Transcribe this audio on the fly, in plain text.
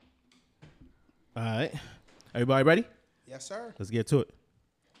All right. Everybody ready? Yes, sir. Let's get to it.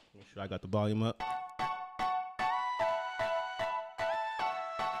 Make sure I got the volume up.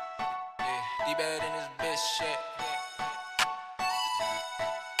 Yeah, D-Bad in this bitch shit.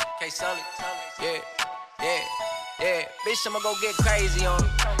 K-Sully. Yeah. Bitch, I'ma go get crazy on 'em.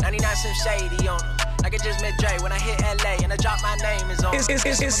 99 Sim Shady on 'em. Like I just met Dre when I hit LA and I dropped my name is on 'em. It's lit.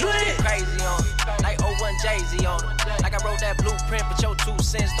 Get crazy on 'em. Like 01 Jay-Z on 'em. Like I wrote that blueprint, but your 2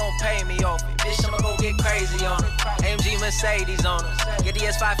 cents don't pay me off it. Bitch, I'ma go get crazy on 'em. AMG Mercedes on 'em. Get the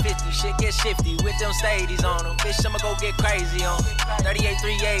S550, shit get shifty with them stadies on 'em. Bitch, I'ma go get crazy on 'em. 38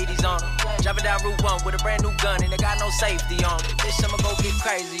 380s on 'em. Driving down Route 1 with a brand new gun and they got no safety on it. Bitch, I'ma go get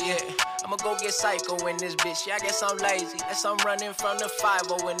crazy, yeah. I'ma go get psycho in this bitch. Yeah, I guess I'm lazy. Guess I'm running from the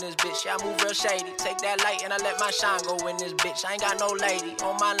 5-0 in this bitch. Yeah, I move real shady. Take that light and I let my shine go in this bitch. I ain't got no lady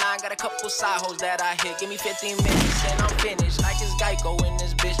on my line. Got a couple side hoes that I hit. Give me 15 minutes and I'm finished. Like it's Geico in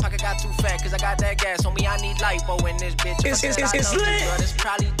this bitch. Pocket got too fat cause I got that gas on me. I need lipo in this bitch. It's lit. Girl, it's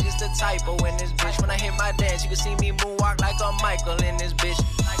probably just a typo in this bitch. When I hit my dance, you can see me moonwalk like I'm Michael in this bitch.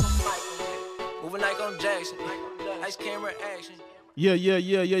 Moving like I'm Jackson. Ice camera action.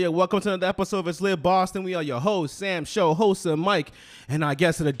 Yeah. Welcome to another episode of It's Lit Boston. We are your host, Sam Show, host of Mike, and our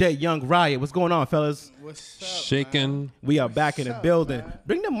guest of the day, Young Riot. What's going on, fellas? What's up, Shaking. man? We are back in the building. Man?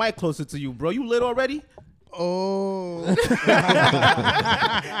 Bring the mic closer to you, bro. You lit already? Oh.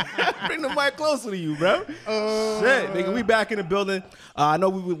 Bring the mic closer to you, bro. Shit, nigga, we back in the building. I know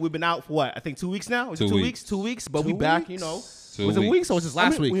we've been out for what? I think 2 weeks now. Was it 2 weeks? 2 weeks, but we back. You know, was it weeks or was it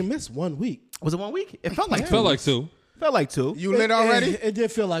last week? We missed 1 week. Was it 1 week? It felt like 2 Felt like weeks. two. Felt like 2. You lit already? It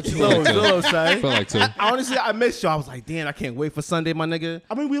did feel like 2. Little, say. Felt like two. Honestly, I missed y'all. I was like, damn, I can't wait for Sunday, my nigga.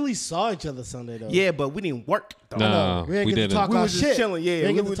 I mean, we at least saw each other Sunday, though. Yeah, but we didn't work. Though. No, We didn't we get to didn't. talk We our was just shit. chilling. Yeah, We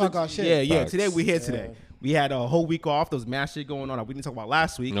didn't get to was talk just- our shit. Yeah. Facts. Today we here today. We had a whole week off. There was mad shit going on. We didn't talk about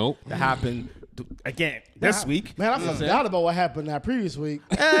last week. Nope. That happened again this week. Man, I You know what I'm forgot about what happened that previous week.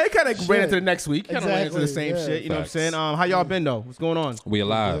 It kind of ran into the next week. Kind of ran into the Exactly, same yeah. shit. You know Facts. what I'm saying? How y'all been though? What's going on? We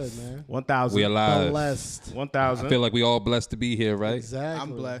alive. Good, man. 1,000. We alive. Blessed. 1,000. I feel like we all blessed to be here, right? Exactly.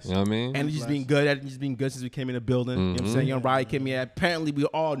 I'm blessed. You know what I mean? And it's just been good. It's just been good since we came in the building. You know what I'm saying? Young Riot came in. Apparently, we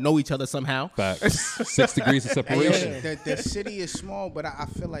all know each other somehow. Facts. 6 degrees of Hey, yo, separation. the city is small, but I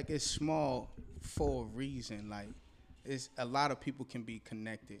feel like it's small for a reason. Like, it's a lot of people can be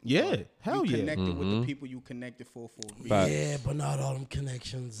connected. Yeah, Like, hell you yeah. connected with the people you connected for a reason. Facts. Yeah, but not all them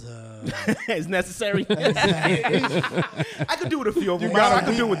connections. It's necessary. I could do with a few of them. I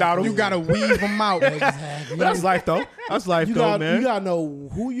could do without them. You gotta weave them out. Exactly. But that's life, though. That's life, You though, got man. you gotta know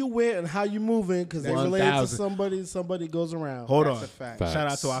who you with and how you moving because they related to 1,000. somebody. Somebody goes around. Hold That's on. a fact. Facts. Shout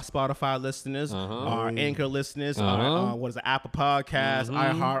out to our Spotify listeners, our Anchor listeners, our, what is it, Apple Podcasts,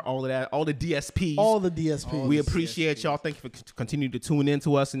 iHeart, all of that, all the DSPs. All the DSPs. We appreciate y'all. Thank you for continuing to tune in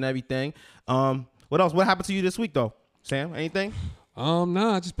to us and everything. What else? What happened to you this week, though? Sam, anything?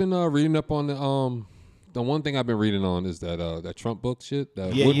 Nah, I just been reading up on the one thing I've been reading on is that Trump book shit,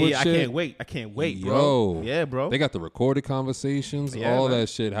 that Woodward I shit. I can't wait, bro. Yo. Yeah, bro. They got the recorded conversations, Yeah, all man. that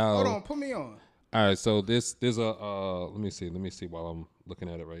shit. How? Hold on, put me on. All right, so there's a let me see while I'm looking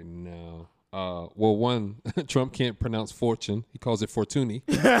at it right now. Well, one, Trump can't pronounce fortune. He calls it fortuny.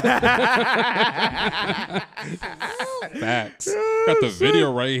 Facts. Got the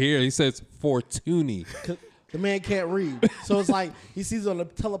video right here. He says fortuny. The man can't read, so it's like he sees it on the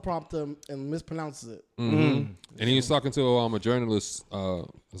teleprompter and mispronounces it. And he was talking to a journalist.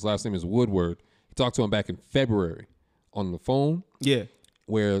 His last name is Woodward. He talked to him back in February on the phone, Yeah.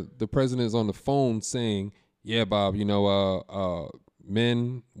 where the president is on the phone saying, "Yeah, Bob, you know,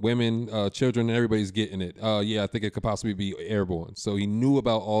 men, women, children, everybody's getting it. Yeah, I think it could possibly be airborne." So he knew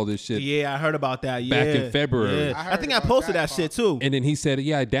about all this shit. Yeah, I heard about that. Yeah. Back in February. Yeah. I I think I heard posted about that that shit too. And then he said,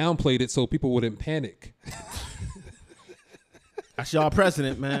 "Yeah, I downplayed it so people wouldn't panic." That's y'all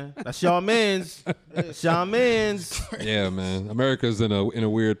president, man. That's y'all mans. That's y'all mans. Yeah, man. America's in a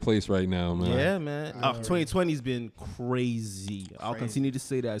weird place right now, man. Yeah, man. 2020's been crazy. I'll continue to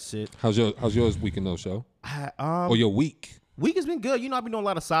say that shit. How's yours weekend though, show? Or your week? Week has been good. You know, I've been doing a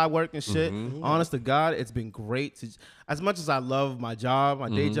lot of side work and shit. Honest to God, it's been great. As much as I love my job, my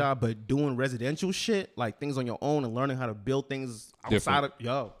day job, but doing residential shit, like things on your own and learning how to build things outside of,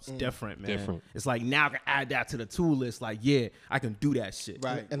 it's different, man. Different. It's like now I can add that to the tool list. Like, yeah, I can do that shit.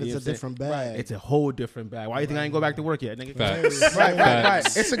 Right. And You know it's what a I'm different saying? bag. It's a whole different bag. Why you think I ain't go back to work yet, nigga? Facts. Right.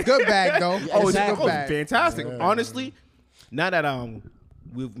 It's a good bag though. Oh, It's a it's good bag. fantastic. Honestly, now that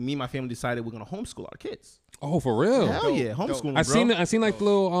me and my family decided we're gonna homeschool our kids. Oh, for real? Hell yeah, homeschooling. I bro. seen like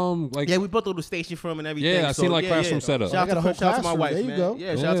little like Yeah, we built a little station for him and everything. Yeah, I seen like classroom setup. Shout I got a out whole to my classroom. wife, There you man. go.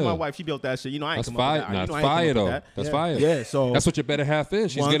 Yeah, shout out to Yeah. my wife. She built that shit. You know, I ain't that's come up with fire. that. Nah, You it's know, I ain't come fire up with though. that. That's Yeah. fire. Yeah, so That's what your better half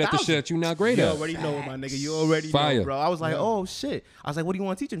is. She's good at the 1,000. shit that you're not great You at. already know, my nigga. You already Fire. know, bro. I was like, oh shit. I was like, what do you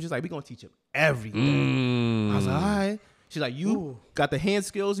want to teach him? She's like, we gonna teach him everything. I was like, all right. She's like, you got the hand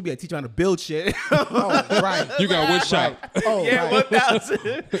skills. You be able to teach him how to build shit. Oh, right. You got wood shop. Oh, yeah, right.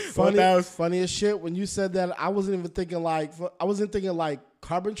 1,000. Funny as shit. When you said that, I wasn't even thinking like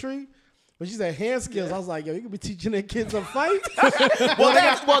carpentry. When she said hand skills, I was like, yo, you could be teaching their kids to fight. well,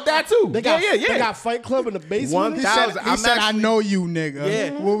 that too. They got, yeah. They got Fight Club in the basement. 1,000. He said, I know you, nigga.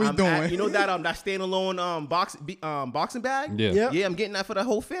 Yeah, What we I'm doing? you know that standalone boxing bag. Yeah. Yeah, I'm getting that for the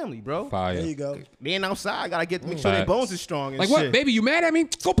whole family, bro. Fire. There you go. Being outside, gotta make sure their Facts. bones is strong. And Like shit. what, baby? You mad at me?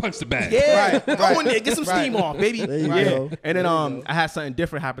 Go punch the bag. Yeah, Right, go in there, get some steam off, baby. There you yeah. go. And then There you go. I had something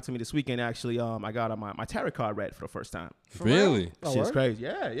different happen to me this weekend. Actually, I got my tarot card read for the first time. Really? Oh, Shit's word? crazy.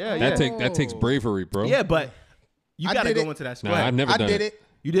 Yeah. That takes bravery, bro. Yeah, but you I gotta did go it. into that. Nah, I've never I done did it. it.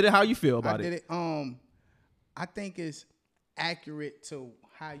 You did it. How you feel I about did it? it. I think it's accurate to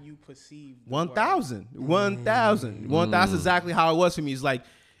how you perceive the 1,000. 1,000. 1,000. That's exactly how it was for me. It's like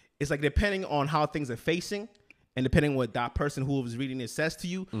depending on how things are facing and depending on what that person who was reading it says to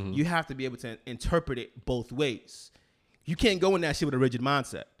you, you have to be able to interpret it both ways. You can't go in that shit with a rigid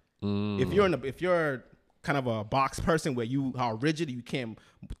mindset. If you're kind of a box person where you are rigid, you can't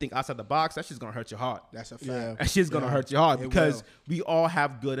think outside the box, that shit's gonna hurt your heart. That's a fact. Yeah. That shit's gonna hurt your heart It because will. we all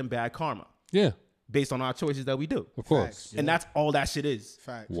have good and bad karma Yeah, based on our choices that we do. of course. And that's all that shit is.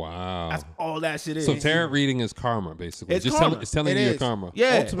 Facts. Wow. That's all that shit is. So tarot reading is karma, basically. It's Just karma. it's telling It you your is. karma.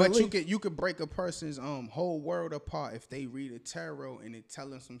 Yeah. But you could break a person's whole world apart if they read a tarot and it tell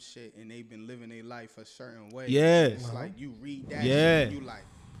them some shit and they've been living their life a certain way. Yes. It's like you read that Yeah. shit and you like,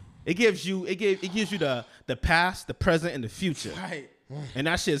 It gives you the past, the present, and the future. right. And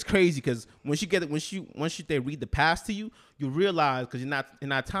that shit is crazy because once they read the past to you, you realize because you're not in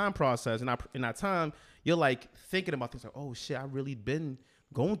that time process, in that time, you're like thinking about things like, oh shit, I really been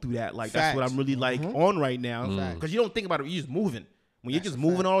going through that. Like that's what Facts. I'm really like on right now. Facts. Because you don't think about it, you're just moving. When you're just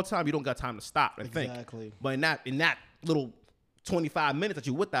moving all the time, you don't got time to stop and think. Exactly. But in that little 25 minutes that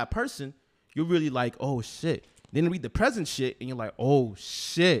you're with that person, you're really like, oh shit. Then read the present shit and you're like, oh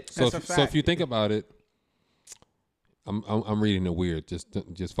shit. So That's a if, so fact. if you think about it, I'm reading it weird.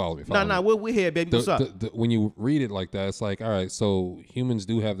 Just follow me. Follow Nah, me. we're here, baby. What's up? When you read it like that, it's like, all right, so humans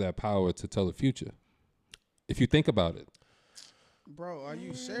do have that power to tell the future. If you think about it. Bro, are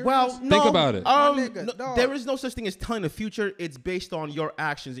you serious? Well, no, Think about it. My nigga, no, dog. there is no such thing as telling the future. It's based on your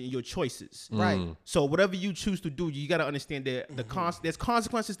actions and your choices. right. So whatever you choose to do, you got to understand that there's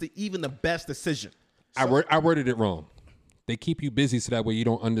consequences to even the best decision. I worded it wrong. They keep you busy so that way you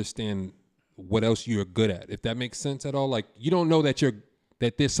don't understand what else you're good at. If that makes sense at all, like you don't know that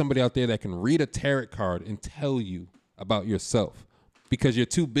there's somebody out there that can read a tarot card and tell you about yourself because you're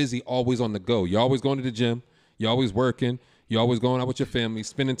too busy always on the go. You're always going to the gym. You're always working. You're always going out with your family,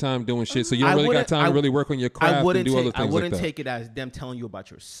 spending time doing shit. So you don't really got time to really work on your craft and do other things I wouldn't like that. take it as them telling you about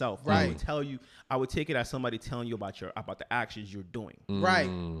yourself. Right. I would take it as somebody telling you about the actions you're doing. Right.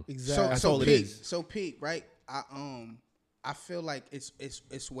 Exactly. That's So all it Pete, is. so Pete, right? I feel like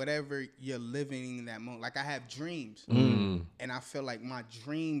it's whatever you're living in that moment. Like I have dreams, and I feel like my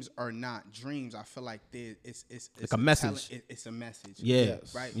dreams are not dreams. I feel like it's Like a message. It's a message. Yeah.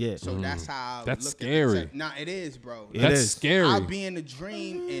 Right. Yeah. So that's how I That's look scary. At nah, it is, bro. It That's is. scary. I'll be in a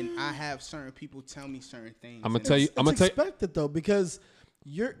dream and I have certain people tell me certain things. I'm gonna and tell you. I'm gonna It's tell you. expected though because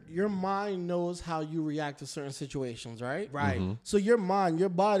your mind knows how you react to certain situations, right? Right. So your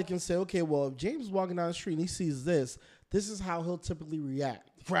body can say, okay, well, if James is walking down the street and he sees this is how he'll typically react.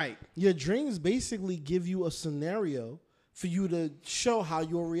 Right. Your dreams basically give you a scenario for you to show how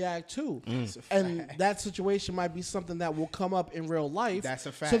you'll react to. And that situation might be something that will come up in real life. That's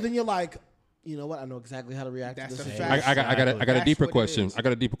a fact. So then you're like, you know what? I know exactly how to react That's to a this. fact. I got a That's deeper what it question. is. I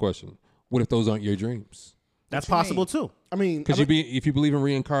got a deeper question. What if those aren't your dreams? That's you mean? possible too. I mean, Because if you believe in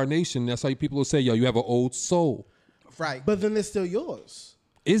reincarnation, that's how people will say, yo, you have an old soul. Right. but then it's still yours.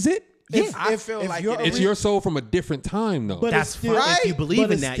 Is it? I feel like you're it a It's is. your soul from a different time, though. But That's it's still, fine. If you believe but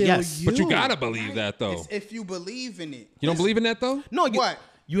in it's that, still yes. But you you. gotta believe that, though. It's if you believe in it. You don't believe in that, though? No, What?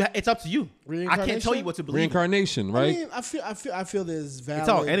 It's up to you. I can't tell you what to believe. Reincarnation, I right? mean, I feel there's valid. It's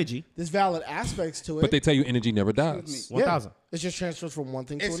all energy. There's valid aspects to it. But they tell you energy never dies. 1,000. It's just transfers from one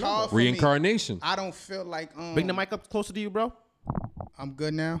thing to It's another. hard for me. Reincarnation. I don't feel like Bring the mic up closer to you, bro. I'm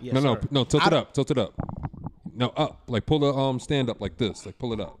good now. Yes, No, sir. no, tilt it up. No, up. Like pull the stand up like this. Like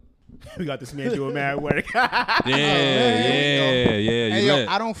pull it up. We got this man doing mad work. Yeah. Hey, You yo, lit.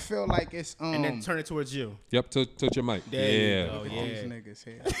 I don't feel like it's And then turn it towards you. Yep, touch your mic. There you go. These Yeah. niggas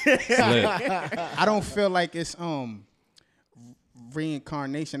here. It's lit. I don't feel like it's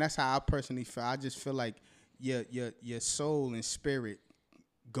reincarnation. That's how I personally feel. I just feel like your soul and spirit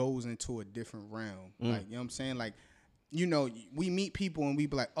goes into a different realm. Like, you know what I'm saying? Like, you know, we meet people and we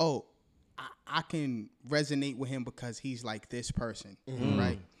be like, oh, I can resonate with him because he's like this person,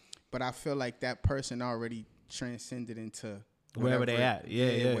 right? But I feel like that person already transcended into Wherever they at.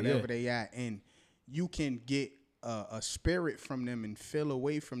 Yeah. whatever they at, and you can get a spirit from them and feel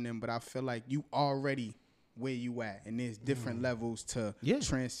away from them. But I feel like you already where you at, and there's different levels to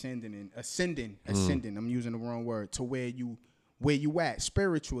transcending and ascending. I'm using the wrong word, to where you at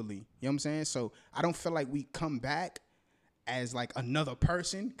spiritually. You know what I'm saying? So I don't feel like we come back as like another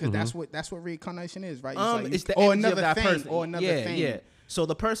person, because that's what reincarnation is, right? It's the or energy another of that thing, person. or another thing. Yeah. So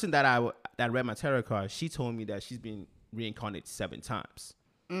the person that read my tarot card, she told me that she's been reincarnated 7 times.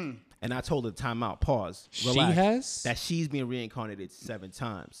 And I told her time out, pause, relax, She has? that she's been reincarnated 7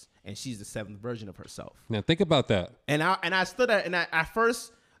 times, and she's the 7th version of herself. Now think about that. And I stood there, and at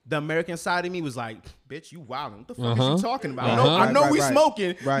first the American side of me was like, "Bitch, you wildin'. What the fuck is you talking about? I know we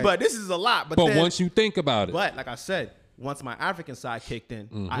smoking, but this is a lot." But then, once you think about it, but like I said, once my African side kicked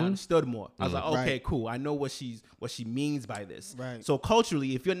in, I understood more. I was like, okay, cool. I know what she means by this. Right. So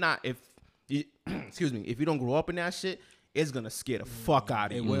culturally, if you don't grow up in that shit, it's gonna scare the fuck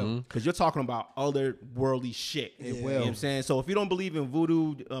out of you. It will. Because you're talking about other worldly shit. It will. You know what I'm saying? So if you don't believe in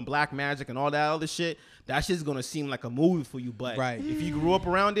voodoo, black magic, and all that other shit, that shit's gonna seem like a movie for you. But if you grew up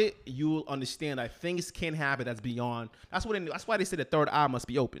around it, you'll understand that things can happen that's beyond. That's why they say the third eye must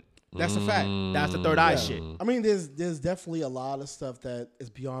be open. That's a fact. That's the third eye shit. I mean, there's definitely a lot of stuff that is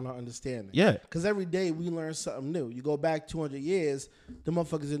beyond our understanding. Yeah. Because every day we learn something new. You go back 200 years, the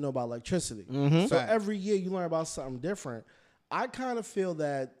motherfuckers didn't know about electricity. So every year you learn about something different. I kind of feel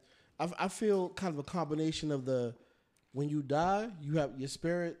that, I feel kind of a combination of when you die, you have your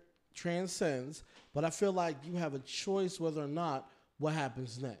spirit transcends, but I feel like you have a choice whether or not what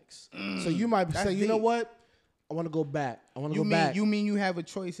happens next. So you might be saying, you know what? I want to go back. I want to go back. You mean you have a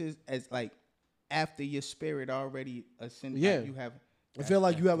choice as like after your spirit already ascended? Yeah. Like you have. I feel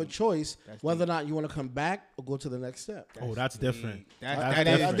like you have a choice whether or not you want to come back or go to the next step. That's different.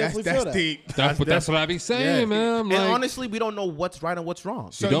 That's deep. That's what I be saying, man. I'm And like, honestly, we don't know what's right and what's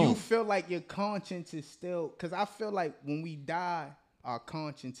wrong. So don't. you feel like your conscience is still, because I feel like when we die, our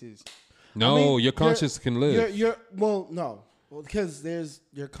conscience is. no, your conscience can live. No, because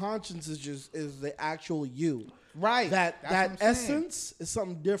your conscience is the actual you. Right. That That's what I'm saying. essence is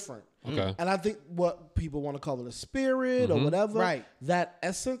something different. Okay. And I think what people want to call it a spirit or whatever. Right. That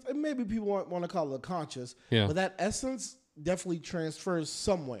essence, and maybe people want to call it conscious. Yeah. But that essence definitely transfers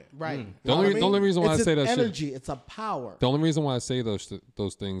somewhere. Right. The only reason why it's I say an that shit. energy. It's a power. The only reason why I say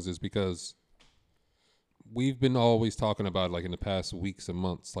those things is because we've been always talking about, like, in the past weeks and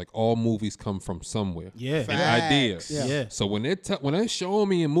months, like, all movies come from somewhere. Yeah. An idea. Yeah. So when they're showing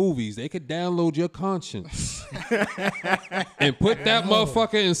me in movies, they could download your conscience and put that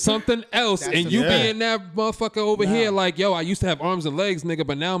motherfucker in something else, and you being that motherfucker over here like, yo, I used to have arms and legs, nigga,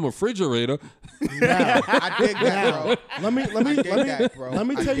 but now I'm a refrigerator. I dig that, bro. Let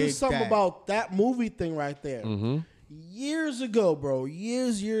me I tell you dig something that. about that movie thing right there. Years ago, bro,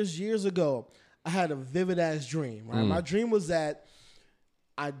 years ago, I had a vivid ass dream. Right, my dream was that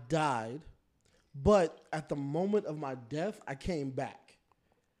I died, but at the moment of my death, I came back,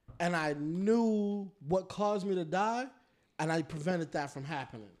 and I knew what caused me to die, and I prevented that from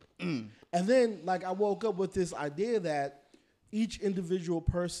happening. And then, like, I woke up with this idea that each individual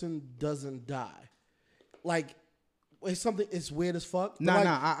person doesn't die. Like, it's weird as fuck. But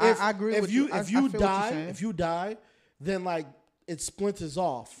I agree with you. If you die, then like it splinters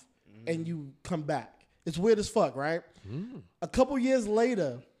off and you come back. It's weird as fuck, right? A couple years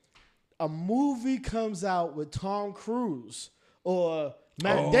later, a movie comes out with Tom Cruise or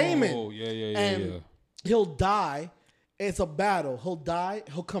Matt Damon. Oh, yeah. And he'll die. It's a battle. He'll die.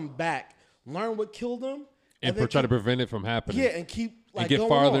 He'll come back. Learn what killed him. And then try to prevent it from happening. Yeah, and keep like and get going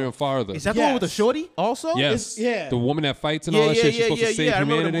farther on. and farther. Is that the one with the shorty also? Yes. Yeah. The woman that fights and all that shit. She's supposed to save I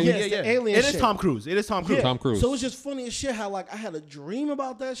remember the humanity. movie. the alien It is shit. Tom Cruise. It is Tom Cruise. Yeah. Tom Cruise. So it's just funny as shit how like I had a dream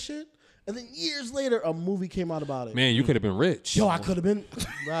about that shit, And then years later, a movie came out about it. Man, you could have been rich. Yo, I could have been.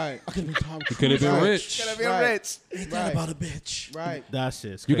 Right. I could have been Tom Cruise. You could have been rich. Could have been Right. rich. Ain't that about a bitch? Right. That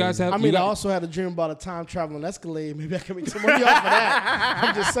shit's You crazy. guys have. I you mean, I got- also had a dream about a time traveling Escalade. Maybe I can make some money off of that.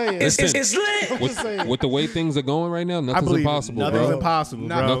 I'm just saying. Listen, I'm just saying. with the way things are going right now, I nothing's believe impossible, nothing's bro. impossible,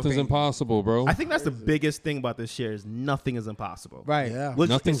 bro. Nothing's impossible, bro. I think that's the biggest thing about this year is nothing is impossible. Right. Yeah. Which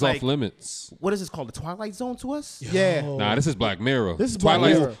Nothing's is off like, limits. what is this called? The Twilight Zone to us? Yeah. Nah, this is Black Mirror. This is Black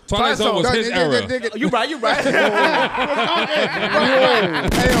Mirror. Twilight Zone was his era. You right, you right.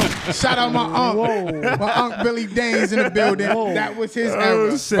 Hey, yo, shout out my uncle. My uncle Billy Danes in the building. That was his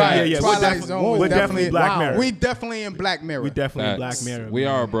era. shit. Right. Yeah, yeah. Twilight Zone was We're definitely Black Mirror. We definitely in Black Mirror. We definitely Facts. Black Mirror. We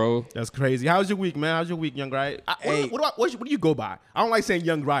man. are, bro. That's crazy. How's your week, man? How's your week, Young Riot? Hey. What do you go by? I don't like saying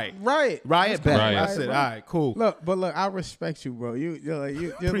Young Riot. Right. Riot, bet. Riot. That's it. All right, cool. Look, I respect you, bro. You're like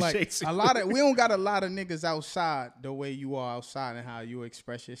Appreciate you. a lot of. We don't got a lot of niggas outside the way you are outside and how you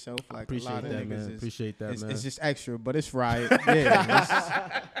express yourself. Like Appreciate a lot of that, niggas man. is, Appreciate that, it's, man. It's just extra, but it's Riot.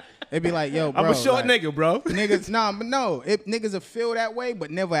 Yeah, it'd be like, yo, bro. I'm a short like, nigga, bro. Niggas, nah, but no, niggas will feel that way,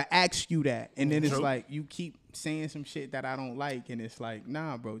 but never ask you that, and then it's True. like you keep saying some shit that I don't like, and it's like,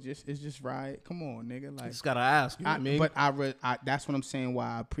 nah, bro, it's just Riot. Come on, nigga, like. Just gotta ask. You know what I mean? But I that's what I'm saying. Why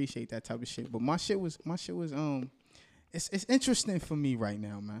I appreciate that type of shit. But my shit was it's interesting for me right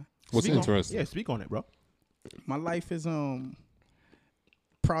now, man. What's Speak on- interesting? Yeah, speak on it, bro. My life is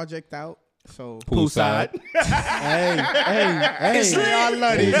project out. So Poolside. Hey. I love these Poolside.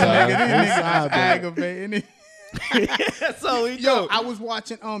 niggas. These Poolside, niggas bro. aggravating. So Yo, I was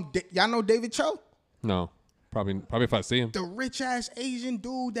watching y'all know David Cho? No, probably if I see him. The rich ass Asian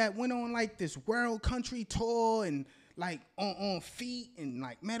dude that went on like this world country tour and like on feet and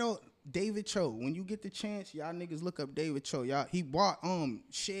like metal. David Cho, when you get the chance, y'all niggas look up David Cho. He bought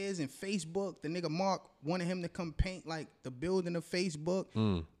shares in Facebook. The nigga Mark wanted him to come paint like the building of Facebook,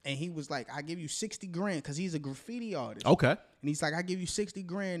 and he was like, "I give you $60,000," because he's a graffiti artist. Okay. And he's like, "I give you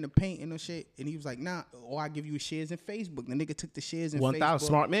 $60,000 to paint and no shit," and he was like, "Nah," or I give you shares in Facebook. The nigga took the shares in 1,000.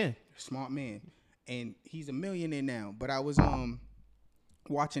 Facebook. Smart man. And he's a millionaire now. But I was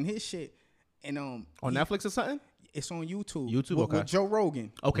watching his shit, and On Netflix or something? it's on YouTube. YouTube, with, okay. with Joe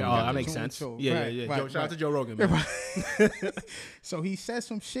Rogan. Okay, that makes Joe sense. Joe. Yeah, Right, yeah. right, Shout out to right. Joe Rogan, man. So he said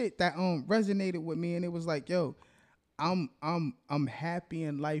some shit that resonated with me, and it was like, yo, I'm happy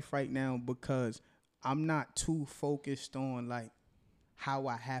in life right now because I'm not too focused on like how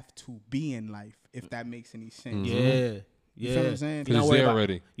I have to be in life, if that makes any sense. Yeah. Yeah. feel what I'm saying? Because it's there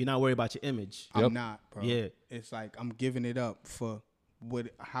already. You're not worried about your image. I'm not, bro. Yeah. It's like I'm giving it up for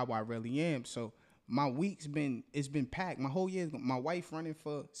how I really am. So my week's been packed. My whole year, my wife running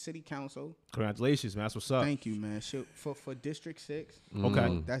for city council. Congratulations, man. That's what's up. Thank you, man. She, for District 6.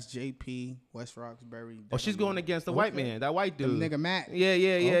 Okay. That's JP, West Roxbury. Oh, she's going against the white man, that white the dude. nigga Matt. Yeah.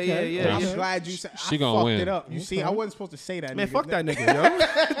 I'm yeah. glad you said. She I gonna fucked win. it up. You see, I wasn't supposed to say that. Man, nigga. fuck that nigga,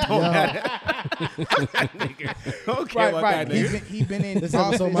 yo. Don't matter. Fuck that nigga. Don't care about Right. that nigga. He been in This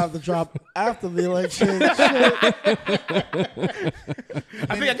episode office. might have to drop after the election.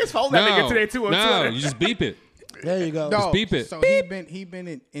 I think I just followed that nigga today too on no, Twitter. you just beep it. There you go. No, beep it. So he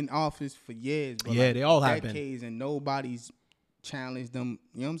been in office for years. But Yeah, like they all have been. decades, and nobody's challenged them.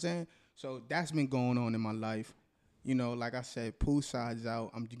 You know what I'm saying? So that's been going on in my life. You know, like I said, Poolside's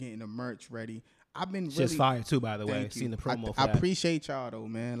out. I'm getting the merch ready. I've been Shit's really fire too, by the way. Thank you. Seen the promo for I that. appreciate y'all though,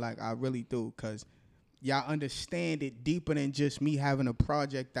 man. Like I really do, cause y'all understand it deeper than just me having a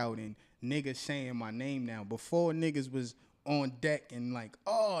project out and niggas saying my name now. Before niggas was on deck and like,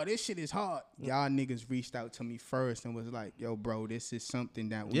 oh, this shit is hard. Y'all niggas reached out to me first and was like, yo, bro, this is something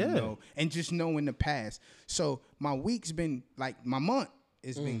that we know. And just know in the past. So my week's been like my month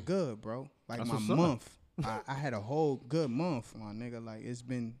has been good, bro. Like That's my what's up. month. I had a whole good month, my nigga. Like it's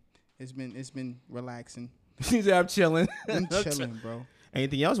been relaxing. She's out chilling. I'm chilling, bro.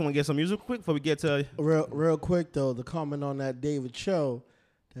 Anything else? Want to get some music quick before we get to? Real quick though, the comment on that David Cho,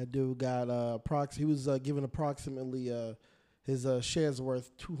 that dude got he was given approximately his shares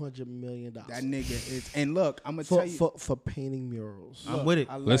worth $200 million. That nigga is, and look, I'm gonna tell you, for painting murals. I'm with it.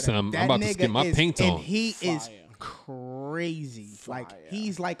 I love Listen, that. I'm That about to nigga get my is- paint and on. he is Fire. crazy. Like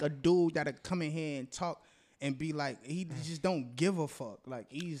he's like a dude that'll come in here and talk and be like, he just don't give a fuck. Like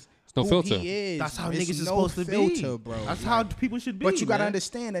he's no who filter. he is. That's how It's niggas is no supposed to filter, be, bro. That's Like, how people should be. But you gotta man.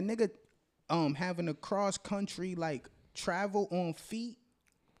 understand a nigga, having a cross country like travel on feet.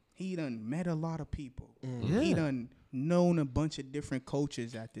 He done met a lot of people. He Yeah. done known a bunch of different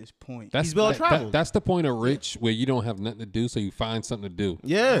coaches at this point. That's He's well-traveled. That's the point of rich, where you don't have nothing to do, so you find something to do.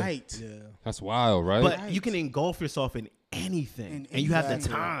 Yeah. right. That's wild, right? But Right. you can engulf yourself in anything, In and you have the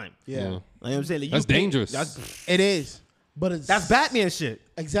anything. time. Yeah. You know what I'm saying? Like, That's you dangerous. That's It is. But it's Batman shit.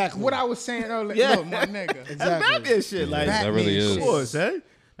 Exactly. What I was saying earlier. Yeah. Look, my nigga. That's Exactly. Batman shit. Like, that really is. of course, eh?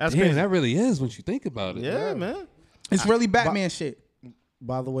 That's Damn, crazy. that really is when you think about it. Yeah, man. It's really Batman shit.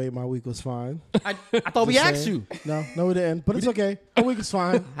 By the way, my week was fine. I thought we Just asked saying. you. No, we didn't. But it's okay. My week is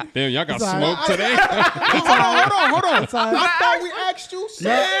fine. Damn, y'all got It's all right. smoked today. Hold on. It's all right. I thought we asked you.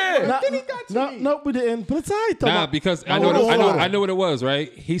 Then he got to me. No, we didn't. But it's all right though. Nah, because I Hold know on. I know what it was,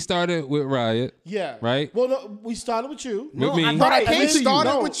 right? He started with Riot. Yeah. Right? Well, no, we started with you. With me. I thought I Right, came and then you. started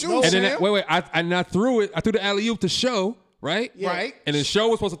No, with you, no. And then Sam. wait, I threw the alley oop to Show, right? Yeah. Right. And then Show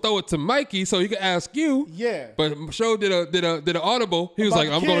was supposed to throw it to Mikey so he could ask you. Yeah. But Show did an audible. He was About like,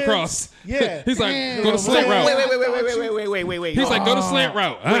 the I'm going kids. across. Yeah. He's like, Damn. go to slant route. Wait. He's like, go to slant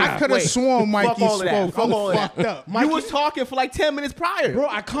route. I could have sworn Mikey all of that. spoke. Fuck I'm all of that. fucked up. You was talking for like 10 minutes prior. Bro,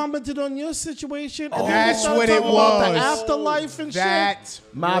 I commented on your situation. And then That's we started what it talking about was. The afterlife and That's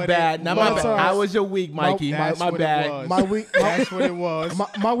My what bad. it Now, was. my That's bad. all right. How was your week, Mikey? That's My what it bad. was. shit. My week. That's what it was.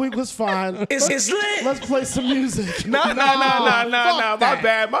 My week was fine. It's lit. Let's play some music. No. fuck My that.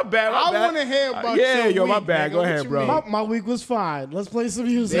 bad. My bad. I want to hear about yeah, your my week, bad. nigga. Go What ahead, you bro. mean? My week was fine. Let's play some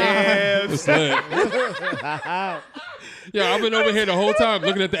music. Damn. It's lit. Yeah, I've been over here the whole time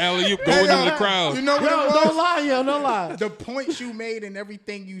looking at the alley oop going into the crowd. You know what Yo, it was? don't lie, yo, don't lie. The points you made and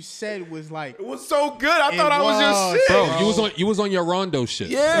everything you said was like, It was so good. I thought I was was, your shit. Bro, you was on your Rondo shit.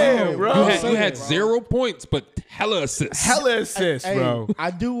 Yeah, bro. You had 0 points, but hella assists. Hella assists, Hey, bro.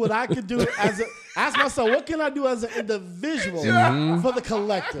 I do what I could do as a. Ask myself, what can I do as an individual for the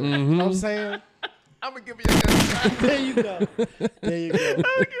collective? You know what I'm saying? I'm gonna give you a good shot. There you go. There you go. I'm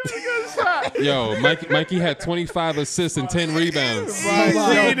gonna give you a good shot. Yo, Mikey had 25 assists and 10 rebounds. right,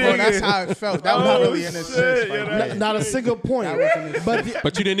 Yo, yo, bro, that's how it felt. That was Oh, really an shit, assist. yo, Like, that- that. Not a single point.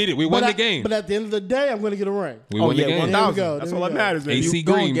 But you didn't need it. We won the game. But at the end of the day, I'm going to get a ring. We won the yeah, game. 1,000. There we go, That's there all we that go. matters, man. AC You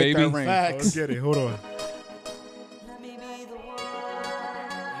gonna Green, get baby. that ring. Facts. Get it. Hold on. Let me be the one.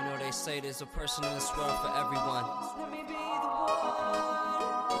 You know they say there's a person in this world for everyone. Let me be the one.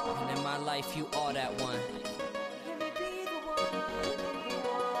 And in my life, you are that one. Let me be the one.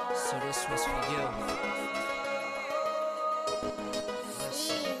 So this was for you.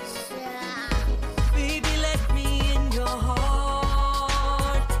 Baby, let me in your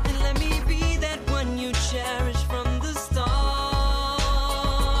heart, and let me be that one you cherish from the start.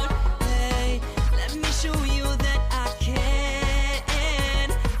 Hey, let me show you that I can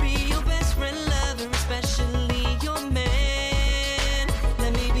be your best friend, lover, especially your man.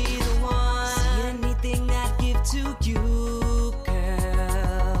 Let me be the one. See anything I'd give to you,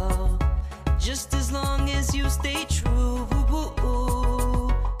 girl, just as long as you stay true.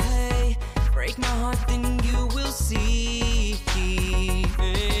 Hey, break my heart, then you will see.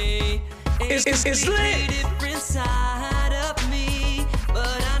 Hey, it's lit. Different side of me,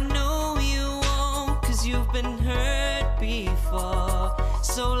 but I know you won't, 'cause you've been hurt before.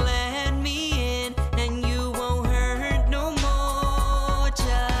 So let me in, and you won't hurt no more.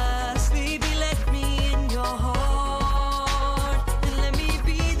 Just baby, let me in your heart, and let me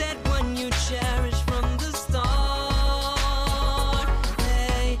be that one you cherish from the start.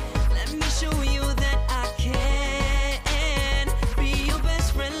 Hey, let me show you that I can be your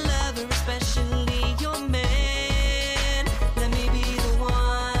best friend, lover, especially your man. Let me be the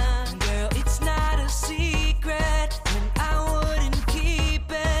one, girl. It's not a secret, and I wouldn't keep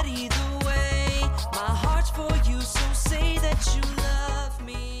it either way. My heart's for you, so say that you love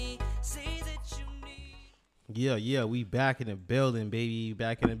me. Say that you need. Yeah, we back in the building, baby.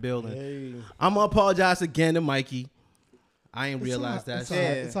 Back in the building. Hey. I'm gonna apologize again to Mikey. I ain't realized that. It's all right,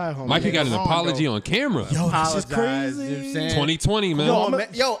 it's all right, homie. Mikey got an Rondo. apology on camera. Yo, this is Apologize, you know what I'm crazy. saying? 2020, man. I'm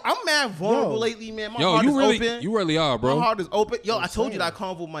mad vulnerable Yo. lately, man. My Yo, heart you is open. really are, My bro. heart is open. Yo, I told you that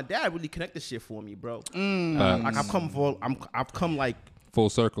convo with my dad really connected shit for me, bro. Like I've come like, Full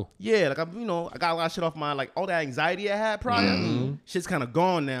circle. yeah, like I got a lot of shit off my, like, all that anxiety I had prior. Shit's kind of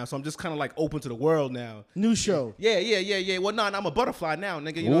gone now, so I'm just kind of like open to the world now. New show. Yeah. Well, nah, I'm a butterfly now,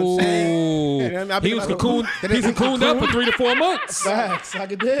 nigga. You know what I'm saying? Ooh. Yeah, I mean, He was cocooned. He's cocooned up for 3 to 4 months. Facts. I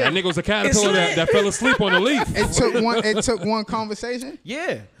could do That it. nigga was a caterpillar that fell asleep on the leaf. It took one conversation.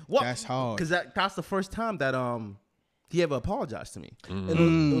 Yeah. What? That's hard. Because that's the first time that he ever apologized to me.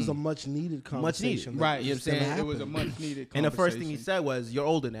 It was a much needed conversation. needed. Right, you know what I'm saying? It was a much needed conversation. And the first thing he said was, "You're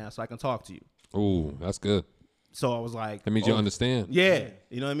older now, so I can talk to you." Ooh, that's good. So I was like, That means you understand. Yeah,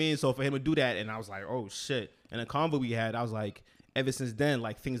 you know what I mean. So for him to do that, and I was like, "Oh shit!" And the convo we had, I was like, ever since then,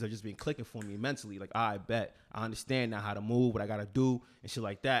 like things have just been clicking for me mentally. Like, I bet I understand now how to move, what I gotta do, and shit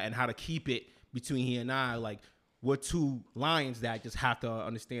like that, and how to keep it between he and I. Like, we're two lions that just have to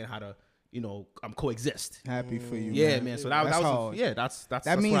understand how to coexist. Happy for you. Yeah, man. man. So that That's was hard. that's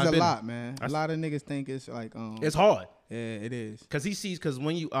That means where I've a been. lot, man. A lot of niggas think it's like It's hard yeah, it is. because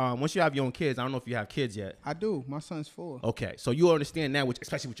when you once you have your own kids, I don't know if you have kids yet. I do. My son's 4. Okay, so you understand now,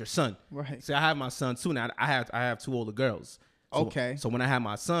 especially with your son. Right. See, I have my son too now. I have 2 older girls. So, Okay. So when I have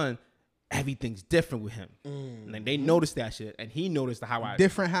my son, everything's different with him. And they noticed that shit, and he noticed how I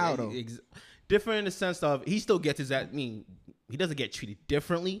Different how, though? Different in the sense of he still gets his. He doesn't get treated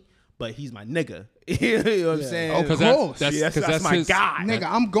differently, but he's my nigga. You know what I'm saying? Of Because course. that's my his, guy.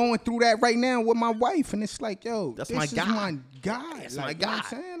 Nigga, I'm going through that right now with my wife, and it's like, yo, That's this my is guy. my guy. That's like, my you know what guy. I'm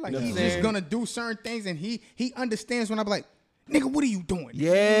saying? Like, You know he's what I'm just saying? gonna do certain things, and he understands when I'm like, nigga, what are you doing?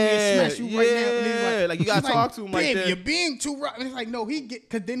 Yeah, Smash you right now. And he's yeah. Like, you gotta she's talk to him like "Babe, that." You're being too rough. And it's like, no,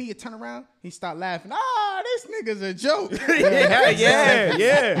 because then he'd turn around, he start laughing. Ah, this nigga's a joke. yeah.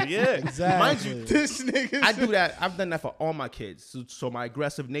 Exactly. Mind you, This nigga's I do that. I've done that for all my kids. So my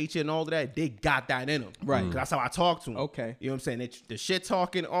aggressive nature and all of that, they got that in them. Right. 'Cause that's how I talk to them. Okay. You know what I'm saying? The shit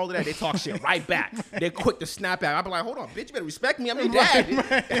talking, all of that, they talk shit right back. They're quick to snap back. I be like, hold on, bitch, you better respect me. I'm your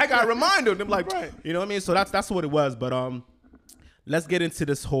dad. I got to remind them. They're like, you know what I mean? So that's what it was. But let's get into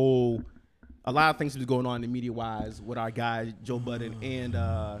this whole. A lot of things was going on in the media wise with our guy Joe Budden and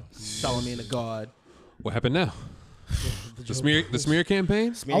Charlamagne the God. What happened now? The smear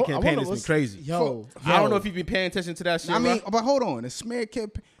campaign? Smear campaign has been crazy. Yo, I don't know if you've been paying attention to that shit. I mean, bro. but hold on. The smear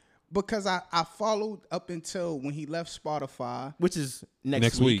campaign, because I followed up until when he left Spotify. Which is next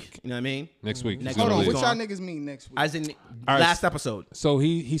Next week. week. You know what I mean? Next week. Next he's Hold gonna on. leave. What gone. y'all niggas mean next week? As in All right, last episode. So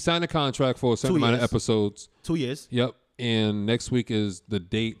he signed a contract for a certain 2 amount of years. episodes. 2 years. Yep. And next week is the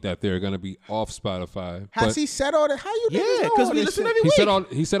date that they're going to be off Spotify. Has But he said all that? How you Yeah, niggas know because all we this listen shit? every he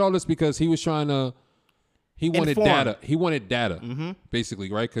week. said all this because he was trying to. He wanted Inform. data. He wanted data,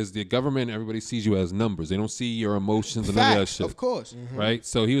 basically, right? Because the government, everybody sees you as numbers. They don't see your emotions and none of that Facts, shit. of course. Right?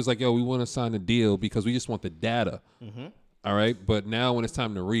 So he was like, yo, we want to sign a deal because we just want the data. All right? But now when it's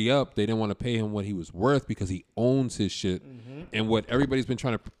time to re-up, they didn't want to pay him what he was worth because he owns his shit. And what everybody's been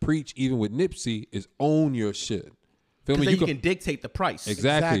trying to preach, even with Nipsey, is own your shit. Feel Because me? then you can dictate the price.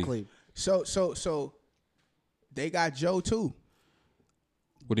 Exactly. So they got Joe too.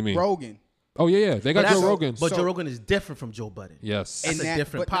 What do you mean? Rogan. Oh, yeah. They got But that's- Joe Rogan. But So- Joe Rogan is different from Joe Budden. Yes. It's a that-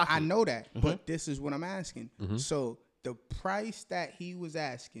 different but pocket. I know that, but this is what I'm asking. So the price that he was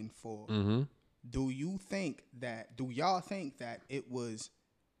asking for, do y'all think that it was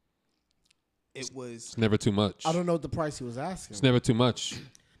It's never too much. I don't know what the price he was asking. It's never too much.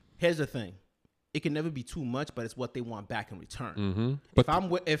 Here's the thing. It can never be too much, but it's what they want back in return. But If I'm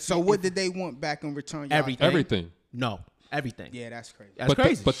with, if so if- what did they want back in return? y'all Everything. think? everything. No, everything. Yeah, that's crazy. That's But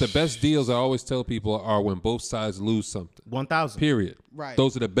crazy. but the best deals I always tell people are when both sides lose something. 1,000. Period. Right.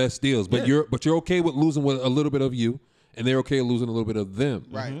 Those are the best deals. But Yeah. you're okay with losing with a little bit of you, and they're okay with losing a little bit of them.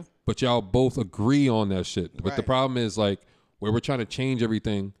 Right. But y'all both agree on that shit. But the Right. problem is like where we're trying to change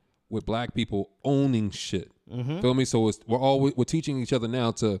everything with black people owning shit. Feel me? So we're teaching each other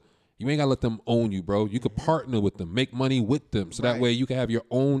now to. You ain't gotta let them own you, bro. You could partner with them, make money with them, so that Right. way you can have your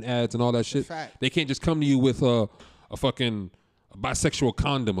own ads and all that shit. fact. They can't just come to you with a fucking bisexual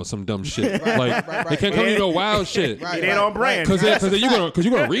condom or some dumb shit. Like they can't come to you with wild shit. Right, It ain't on brand. Cause then you're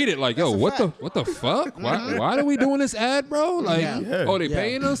gonna read it like, yo, That's a what the fuck? Why are we doing this ad, bro? Like, oh, they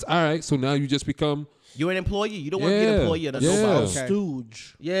paying us? All right, so now you just become You're an employee. You don't want to be an Yeah. employee of Yeah. nobody. Okay.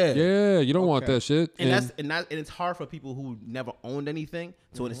 Stooge. Yeah. you don't want Okay. that shit. And it's hard for people who never owned anything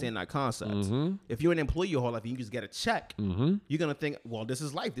to understand that concept. If you're an employee your whole life and you just get a check, you're gonna think, well, this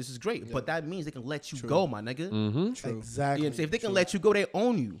is life, this is great. But that means they can let you go, my nigga. You know Exactly. what I'm saying? If they can let you go, they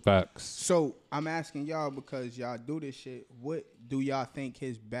own you. Facts. So I'm asking y'all because y'all do this shit. What do y'all think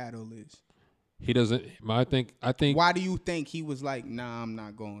his battle is? He doesn't. I think Why do you think he was like, nah, I'm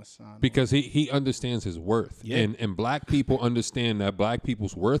not going to sign? because he understands his worth, Yeah. and black people understand that black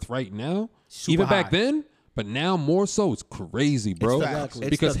people's worth right now, Super even back high. then. But now more so, it's crazy, bro. Exactly. It's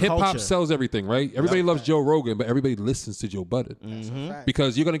Because the hip hop culture. sells everything, right? Everybody loves Joe Rogan, but everybody listens to Joe Budden. Fact.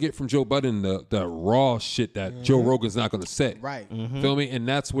 Because you're gonna get from Joe Budden the raw shit that Joe Rogan's not gonna say. Right. Feel me? And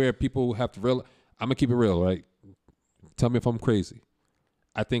that's where people have to realize. I'm gonna keep it real, right? Tell me if I'm crazy.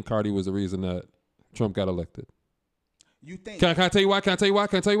 I think Cardi was the reason that Trump got elected. You think? Can I tell you why? Can I tell you why?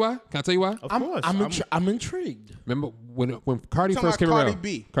 Can I tell you why? Can I tell you why? Of course. I'm intrigued. Remember when Cardi Talking first came about Cardi around?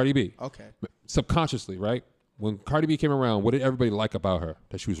 B. Cardi B. Okay. Subconsciously, right? When Cardi B came around, what did everybody like about her?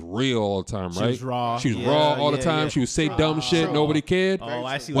 That she was real all the time, right? was raw. She was Yeah, raw all the yeah, time. yeah. She would say dumb shit. Nobody cared. Oh,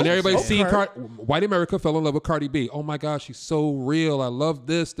 I see When what you're everybody saying. seen white America fell in love with Cardi B. Oh my God, she's so real. I love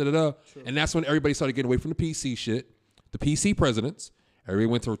this. Da da da. And that's when everybody started getting away from the PC shit, the PC presidents, Everybody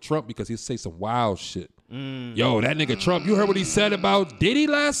went to Trump because he'd say some wild shit. Yo, that nigga Trump, you heard what he said about Diddy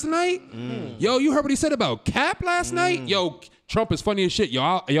last night? Yo, you heard what he said about Cap last night? Yo, Trump is funny as shit. Yo,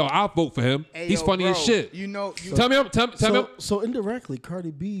 I'll vote for him. Hey, He's yo, funny bro, as shit. You know, Tell me, tell me. So indirectly,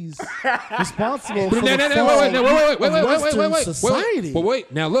 Cardi B's responsible for the Wait. society. But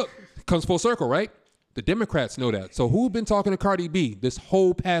wait, now look, comes full circle, right? The Democrats know that. So who been talking to Cardi B this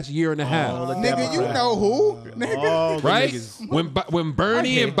whole past year and a half? nigga, you know who? Nigga. Right? When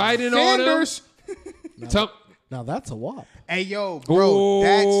Bernie and Biden on them. Sanders. Now that's a wop. Hey, yo, bro,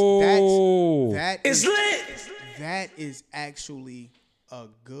 That's it's lit. That is actually a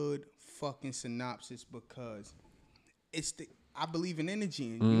good fucking synopsis because it's I believe in energy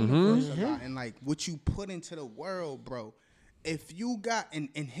and universe a lot, and like what you put into the world, bro. If you got and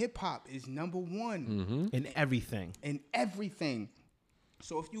hip hop is number one in everything.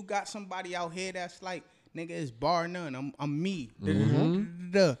 So if you got somebody out here that's like, nigga, it's bar none. I'm me.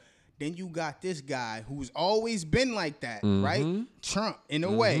 Then you got this guy who's always been like that, right? Trump, in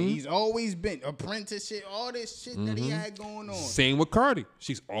a way. He's always been apprenticeship, all this shit that he had going on. Same with Cardi.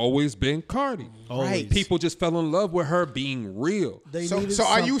 She's always been Cardi. Right. People just fell in love with her being real. So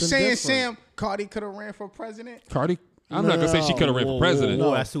are you saying, Sam, Cardi could have ran for president? Cardi? I'm not gonna say she could have ran for president.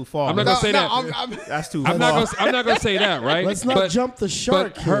 No, that's too far. I'm not gonna say that. That's too I'm far. not gonna say that, right? Let's not jump the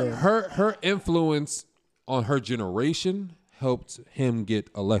shark but here. her influence on her generation helped him get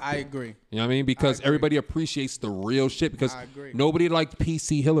elected. I agree. You know what I mean? Because everybody appreciates the real shit. Because I agree. nobody liked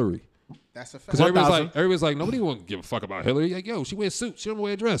PC Hillary. That's a fact. Because everybody's like, nobody won't give a fuck about Hillary. Like, yo, she wears suits. She don't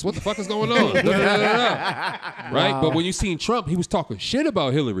wear a dress. What the fuck is going on? Right? But when you seen Trump, he was talking shit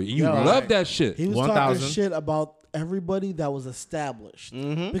about Hillary. And you love that shit. He was talking shit about everybody that was established.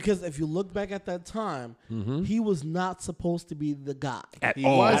 Because if you look back at that time, he was not supposed to be the guy. He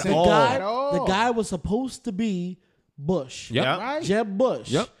wasn't at all. The guy was supposed to be Bush. Yep. Right? Jeb Bush.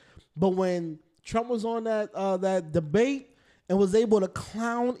 Yep. But when Trump was on that debate and was able to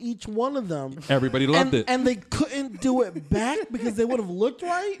clown each one of them, Everybody loved it. and they couldn't do it back because they would have looked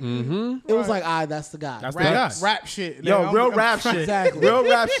right. It was like, that's the guy. That's the guy. Rap shit. Yo, nigga. real rap shit. Exactly. Real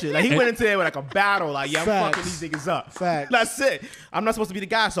rap shit. Like he went into there with like a battle. Like, yeah, I'm Facts. fucking these niggas up. Facts. That's it. I'm not supposed to be the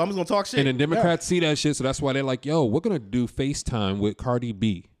guy, so I'm just gonna talk shit. And the Democrats see that shit, so that's why they're like, yo, we're going to do FaceTime with Cardi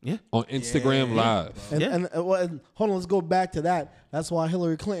B on Instagram Live. And hold on, let's go back to that. That's why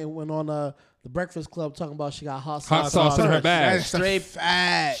Hillary Clinton went on the Breakfast Club talking about she got hot sauce in her bag.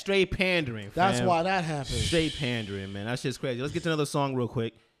 That's Straight pandering. That's fam. why that happened. Straight pandering, man. That shit's crazy. Let's get to another song real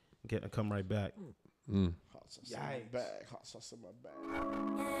quick. Come right back. Hot sauce in my bag. Hot sauce in my bag.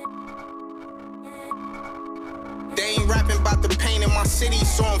 They ain't rapping about the pain in my city,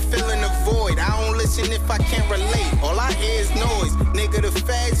 so I'm filling the void. I don't listen if I can't relate. All I hear is noise. Nigga, the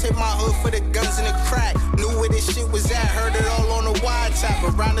feds hit my hood for the guns and the crack. Knew where this shit was at, heard it all on the wide tap.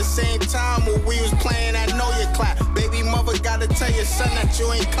 Around the same time when we was playing, I know you clap. Baby mother gotta tell your son that you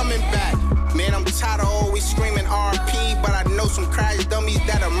ain't coming back. Man, I'm tired of always screaming RP, but I know some crash dummies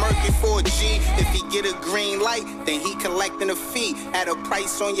that are murky for a G. If he get a green light, then he collecting a fee at a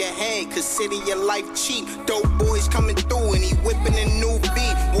price on your head, cause city your life cheap. Dope boys coming through and he whipping a new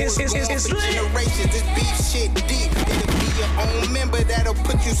beat. Wars going for generations, this beef shit deep. It'll be your own member that'll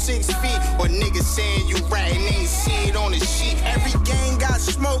put you 6 feet. Or niggas saying you ratting, ain't see it on the sheet. Every gang got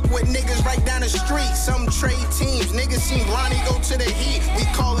smoke with niggas right down the street. Some trade teams, niggas seen Ronnie go to the heat. We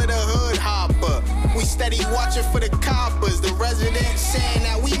call it a hood hopper. We steady watching for the coppers. The residents saying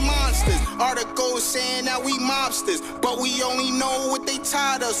that we monsters. Articles saying that we mobsters. But we only know what they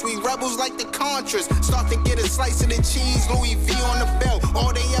taught us. We rebels like the Contras. Start to get a slice of the cheese, Louis V on the belt.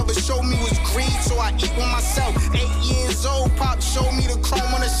 All they ever showed me was greed, so I eat with myself. 8 years old, Pop showed me the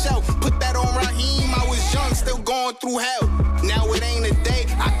chrome on the shelf. Put that on Raheem, I was young, still going through hell. Now it ain't a day,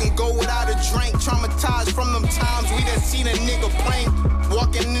 I can go without a drink. Traumatized from them times we done seen a nigga plank.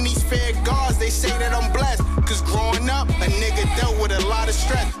 Walking in these fair guards, they say that I'm blessed. Cause growing up, a nigga dealt with a lot of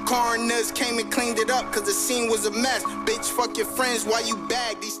stress. Coroners came and cleaned it up, cause the scene was a mess. Bitch, fuck your friends while you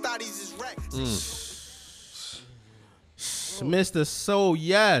bag, these thotties is wrecked. Mr. So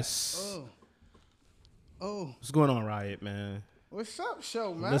Yes. Oh, What's going on, Riot, man? what's up,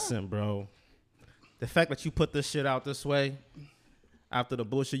 show, man? Listen, bro. The fact that you put this shit out this way after the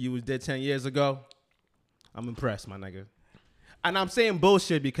bullshit you was did 10 years ago, I'm impressed, my nigga. And I'm saying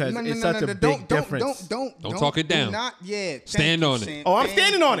bullshit because it's such a big difference. Don't talk it down. Stand on it. Oh, I'm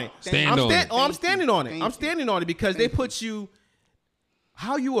standing on it. Stand on it. I'm standing on it. Thank I'm you. standing on it because they Thank put you,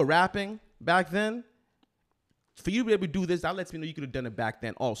 how you were rapping back then, for you to be able to do this, that lets me know you could have done it back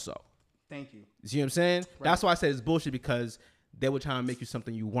then also. Thank you. You see what I'm saying? That's why I said it's bullshit because they were trying to make you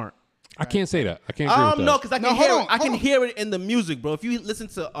something you weren't. I can't say that. I can't agree with that. No, because I can hold on, I can hold on. hear it in the music, bro. If you listen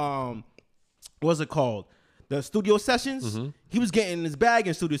to what's it called, the studio sessions, he was getting his bag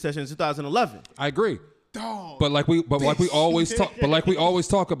in studio sessions in 2011. I agree. Dog. But like we always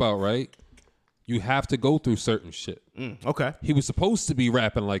talk about, right? You have to go through certain shit. Okay. He was supposed to be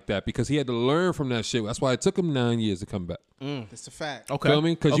rapping like that because he had to learn from that shit. That's why it took him 9 years to come back. That's a fact. Okay. Feel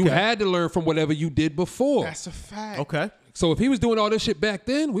me? Because you had to learn from whatever you did before. That's a fact. Okay. So if he was doing all this shit back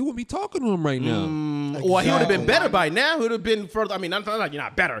then, we wouldn't be talking to him right now. Well, he would have been better by now. He would have been further. I mean, I'm not like you're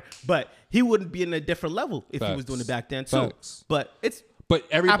not better, but he wouldn't be in a different level if he was doing it back then too. Facts. But it's But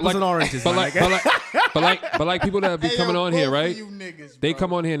apples and oranges. But like people that be Hey, coming yo, on here, both of right? you niggas, They bro.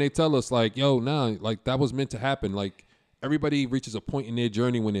 come on here and they tell us like, yo, nah, like that was meant to happen. Like everybody reaches a point in their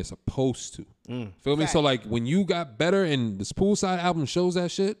journey when they're supposed to. Feel me? Fact. So like when you got better and this Poolside album shows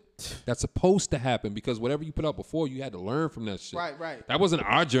that shit, that's supposed to happen because whatever you put out before, you had to learn from that shit. Right. That wasn't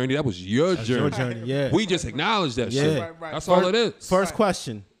our journey. That was your journey. your journey. Yeah. We just acknowledge that shit. Right. That's all it is. First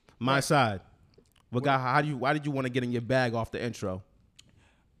question, my side. What guy? Why did you want to get in your bag off the intro?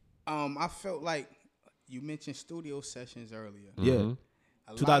 I felt like you mentioned studio sessions earlier. Yeah.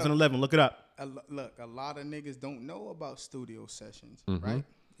 A lot 2011. Look it up. Look, a lot of niggas don't know about studio sessions, Mm-hmm. right?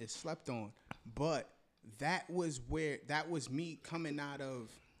 It's slept on. But that was me coming out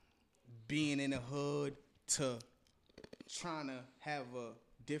of being in the hood to trying to have a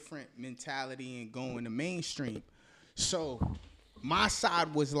different mentality and going to mainstream. So my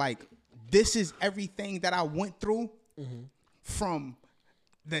side was like, this is everything that I went through from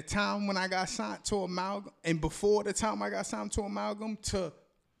the time when I got signed to Amalgam and before the time I got signed to Amalgam to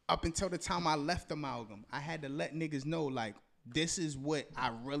up until the time I left Amalgam. I had to let niggas know, like, this is what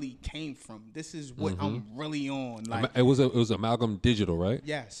I really came from. This is what I'm really on. Like, It was Amalgam Digital, right?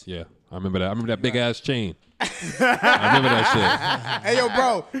 yes. Yeah, I remember that. I remember that big ass chain. I remember that Hey, yo,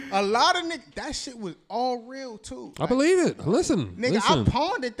 bro, a lot of niggas, that shit was all real, too. shit. I believe it. Listen, Nigga, listen. I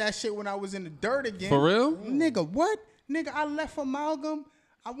pawned that shit when I was in the dirt again. For real? Nigga, what? Nigga, I left Amalgam.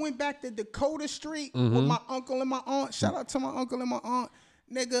 I went back to Dakota Street Mm-hmm. with my uncle and my aunt. Shout out to my uncle and my aunt.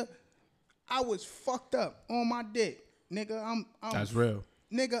 Nigga, I was fucked up on my dick. Nigga, I'm That's real.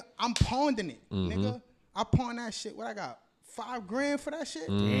 Nigga, I'm pawning it. Mm-hmm. Nigga, I pawned that shit. What I got? $5,000 for that shit?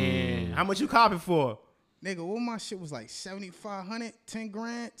 Mm. How much you copping for? Nigga, what my shit was like 7,500, 10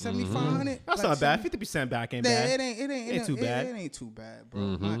 grand, 7,500. That's like not bad. 50% back ain't Yeah, bad. it Ain't too bad. It ain't too bad, bro.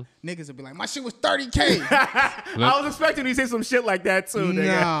 Mm-hmm. Niggas will be like, my shit was 30K. I was expecting you to say some shit like that too,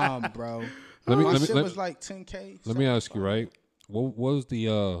 nigga. Nah, bro. Let me- my let me- shit let- was like 10K. Let me ask you, right? What was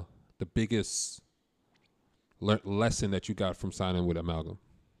the biggest lesson that you got from signing with Amalgam?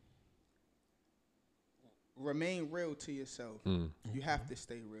 Remain real to yourself. Mm. You have to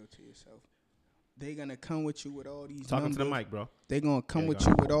stay real to yourself. They gonna come with you with all these Talking numbers. to the mic, bro. They gonna come with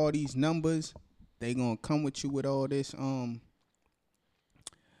you with all these numbers. They gonna come with you with all this.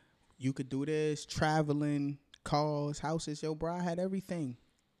 You could do this, traveling, cars, houses. Yo, bro, I had everything.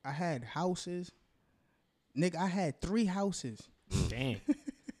 I had houses. Nigga, I had 3 houses. Damn.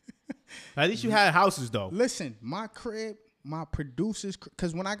 At least you had houses though. Listen, my crib, my producers,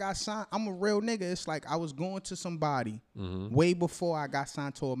 because when I got signed, I'm a real nigga. It's like I was going to somebody way before I got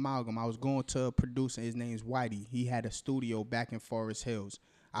signed to Amalgam. I was going to a producer. His name's Whitey. He had a studio back in Forest Hills.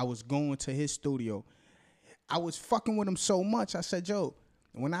 I was going to his studio. I was fucking with him so much. I said, yo,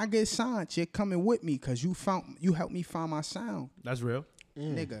 when I get signed, you're coming with me because you helped me find my sound. That's real.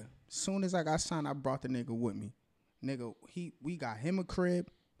 Nigga, soon as I got signed, I brought the nigga with me. Nigga, we got him a crib.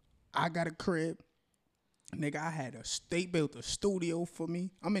 I got a crib. Nigga, they built a studio for me.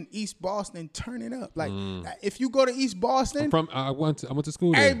 I'm in East Boston, turn it up. Like, if you go to East Boston, I went to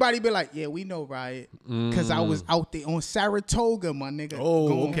school there. everybody be like, yeah, we know Riot. Because I was out there on Saratoga, my nigga. Oh,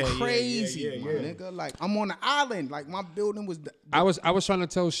 going okay. Yeah, crazy, my nigga. Like, I'm on the island. Like, my building was... I was trying to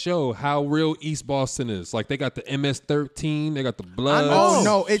tell Show how real East Boston is. Like they got the MS-13, they got the blood. Oh,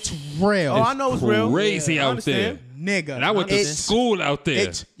 no, it's real. Oh, I know it's real. Crazy Yeah, I out there. understand. Nigga. And I went to school out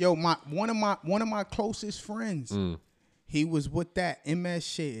there. Yo, one of my closest friends, he was with that MS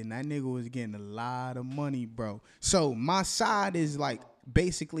shit, and that nigga was getting a lot of money, bro. So my side is like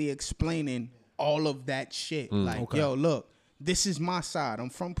basically explaining all of that shit. Like, yo, look, this is my side. I'm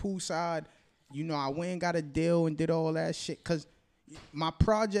from Poolside. You know, I went and got a deal and did all that shit. Cause my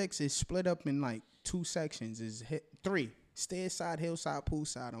projects is split up in like 2 sections. Is 3. Stairside, Hillside,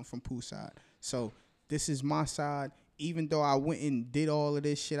 Poolside. I'm from Poolside. So this is my side. Even though I went and did all of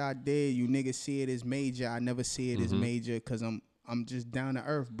this shit I did, you niggas see it as major. I never see it as major because I'm just down to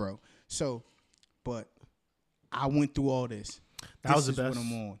earth, bro. So, but I went through all this. That was the This is best. what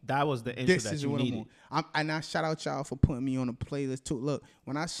I'm on. That was the intro This that is you what needed. I'm on. And I shout out y'all for putting me on a playlist too. Look,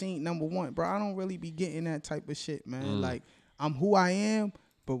 when I seen number one, bro, I don't really be getting that type of shit, man. Like, I'm who I am,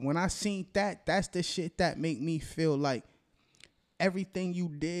 but when I seen that, that's the shit that make me feel like everything you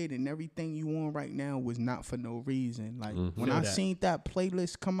did and everything you on right now was not for no reason. Like, when Feel I that. seen that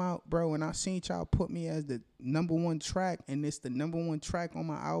playlist come out, bro, and I seen y'all put me as the number one track, and it's the number one track on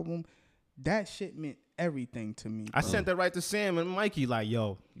my album, that shit meant everything to me. I sent that right to Sam and Mikey. Like,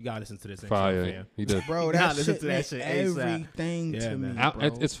 yo, you gotta listen to this. intro, Fire. fam. He did. Bro, You gotta that listen shit to that meant shit ASAP. everything Yeah, to man. me,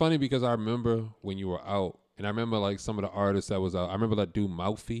 bro. It's funny because I remember when you were out, and I remember like some of the artists that was out. I remember that dude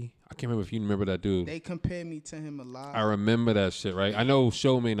Mouthy. I can't remember if you remember that dude. They compared me to him a lot. I remember that shit, right? I know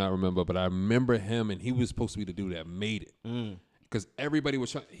Show may not remember, but I remember him, and he was supposed to be the dude that made it. Because everybody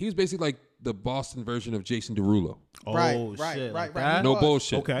was trying. He was basically like the Boston version of Jason Derulo. Right, Oh, right, shit, right, like right. that? He No was.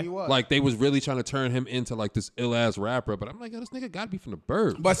 bullshit. Okay. He was. Like they was really trying to turn him into like this ill ass rapper, but I'm like, yo, this nigga gotta be from the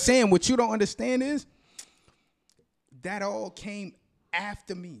Burbs. But Sam, what you don't understand is that all came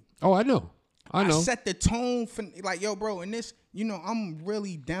after me. Oh, I know. I know. set the tone for like, yo, bro, and this, you know, I'm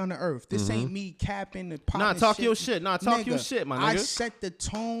really down to earth. This ain't me capping the pop. Nah, talk your shit. Nah, talk your Nigga, shit, my I nigga. set the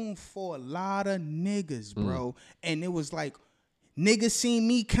tone for a lot of niggas, bro. And it was like, niggas seen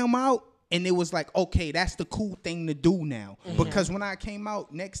me come out, and it was like, okay, that's the cool thing to do now. Because when I came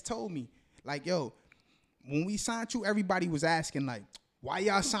out, Next told me, like, yo, when we signed you, everybody was asking, like, why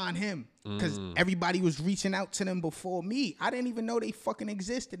y'all sign him? Because everybody was reaching out to them before me. I didn't even know they fucking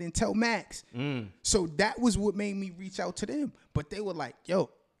existed until Max. So that was what made me reach out to them. But they were like,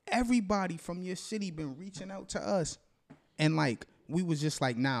 yo, everybody from your city been reaching out to us. And like, we was just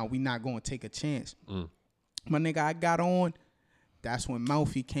like, nah, we not going to take a chance. My nigga, I got on. That's when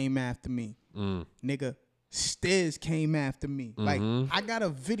Mouthy came after me. Nigga, Stiz came after me. Like, I got a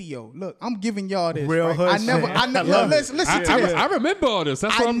video. Look, I'm giving y'all this. Real right? hood I never, shit. I never, Love it. listen to this. I remember all this.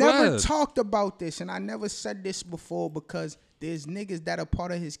 That's why I I'm never glad. talked about this, and I never said this before because there's niggas that are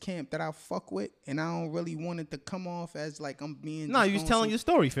part of his camp that I fuck with, and I don't really want it to come off as like I'm being. Nah, you was telling your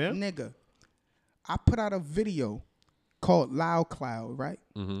story, fam. Nigga, I put out a video called Loud Cloud, right?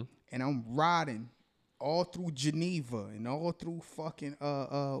 And I'm riding all through Geneva and all through fucking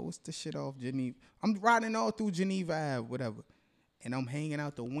what's the shit off Geneva? I'm riding all through Geneva Ave, whatever, and I'm hanging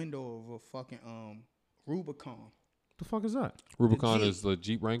out the window of a fucking Rubicon. The fuck is that? Rubicon Jeep. is the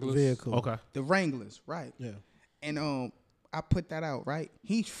Jeep Wranglers. Vehicle. Okay. The Wranglers, right? Yeah. And I put that out, right?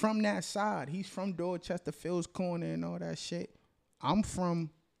 He's from that side. He's from Dorchester, Phil's Corner, and all that shit. I'm from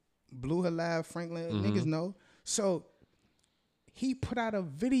Blue Hill Ave, Franklin. Niggas know. So he put out a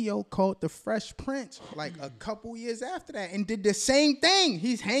video called The Fresh Prince like a couple years after that and did the same thing.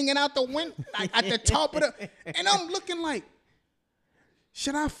 He's hanging out the window, like at the top of the, and I'm looking like,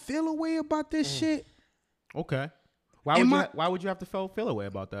 should I feel a way about this shit? Okay. Why would you have to feel a way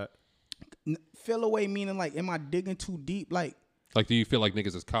about that? Feel away meaning like, am I digging too deep? Like, Like, do you feel like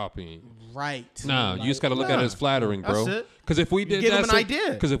niggas is copying? right. Nah, you just gotta look at it as flattering, bro. That's it. Because if we did give that, them an idea.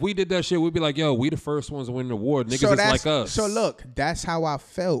 Because if we did that shit, we'd be like, yo, we the first ones to win the award. Niggas is like us. So look, that's how I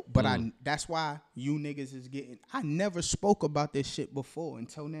felt, but that's why you niggas is getting. I never spoke about this shit before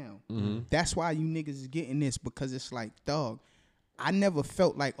until now. That's why you niggas is getting this because it's like, dog, I never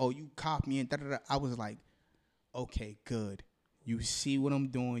felt like, oh, you copying. Da, da, da. I was like, okay, good. You see what I'm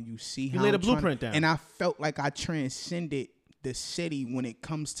doing. You see how laid I'm a blueprint trying, down. and I felt like I transcended the city when it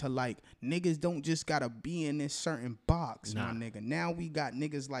comes to like niggas don't just gotta be in this certain box, my nigga. Now we got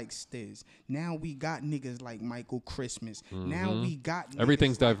niggas like Stiz. Now we got niggas like Michael Christmas. Now we got niggas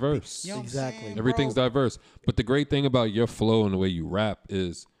Everything's like diverse. You know what I'm Exactly. saying, Everything's bro? diverse. But the great thing about your flow and the way you rap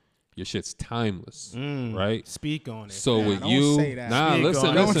is your shit's timeless, right? Speak on it. So Nah, with don't you, say that. nah, Speak listen,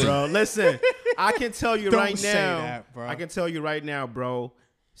 on it, listen. bro. Listen, I can tell you Don't right say now. that, bro. I can tell you right now, bro.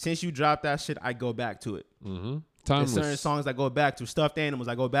 Since you dropped that shit, I go back to it. There's certain Timeless. songs I go back to. Stuffed Animals,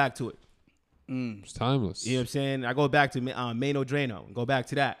 I go back to it. It's timeless. You know what I'm saying? I go back to Mano Drano. Go back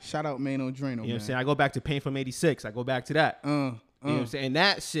to that. Shout out Mano Drano, You know what I'm man. saying? I go back to Pain from '86. I go back to that. You know what I'm saying? And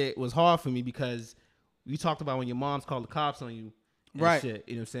that shit was hard for me because you talked about when your mom's called the cops on you. And Right. Shit,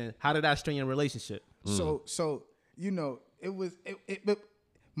 you know what I'm saying? How did that strain your relationship? So you know, but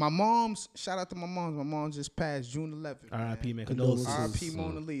my mom's, shout out to my mom's. My mom just passed June 11th. R.I.P. man. Condolences. Condolences. R.I.P.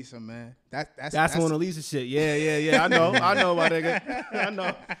 Mona Lisa, man. That's That's Mona Lisa shit. Yeah. I know, my nigga. I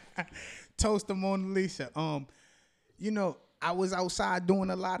know. Toast to Mona Lisa. You know, I was outside doing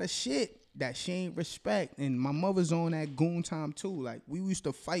a lot of shit that she ain't respect, and my mother's on that goon time too. Like, we used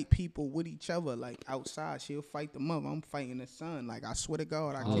to fight people with each other, like outside. She'll fight the mother, I'm fighting the son. Like, I swear to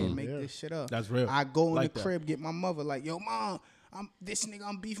God, I can't make this shit up. That's real. I go in Like the that. crib, get my mother, like, yo, mom, I'm this nigga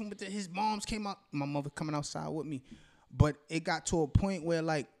I'm beefing with. His moms came out. My mother coming outside with me. But it got to a point where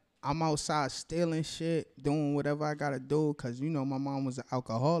like I'm outside stealing shit, doing whatever I gotta do, cause you know my mom was an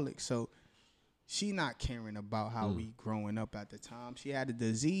alcoholic, so she not caring about how we growing up at the time. She had a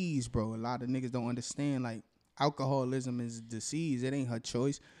disease, bro. A lot of niggas don't understand like alcoholism is a disease. It ain't her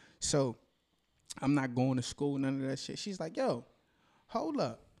choice. So I'm not going to school, none of that shit. She's like, yo, hold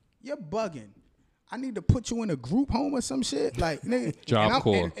up, you're bugging. I need to put you in a group home or some shit, like nigga. Job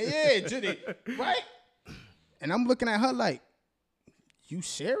Corps. Yeah, Judy, right? And I'm looking at her like, you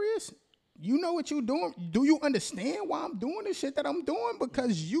serious? You know what you doing? Do you understand why I'm doing the shit that I'm doing?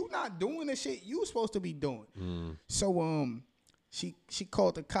 Because you not doing the shit you supposed to be doing. So she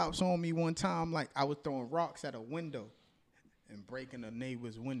called the cops on me one time, like I was throwing rocks at a window and breaking a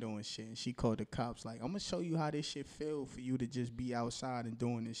neighbor's window and shit. And she called the cops like, I'm gonna show you how this shit feel for you to just be outside and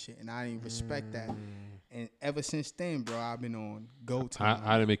doing this shit. And I didn't respect that. And ever since then, bro, I've been on go time.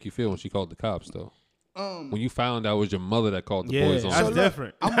 How did it make you feel when she called the cops though? When you found out it was your mother that called the boys on that's you.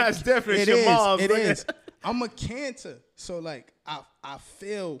 different. That's different. It Your is. mom's It like- is. I'm a cancer, so like I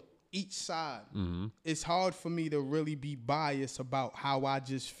feel each side. It's hard for me to really be biased about how I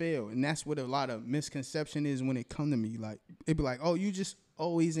just feel, and that's what a lot of misconception is when it come to me. Like it be like, oh, you just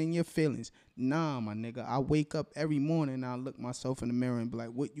always in your feelings. Nah, my nigga. I wake up every morning and I look myself in the mirror and be like,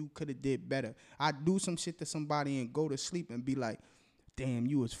 what you could have did better. I do some shit to somebody and go to sleep and be like, damn,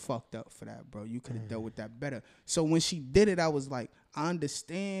 you was fucked up for that, bro. You could have dealt with that better. So when she did it, I was like, I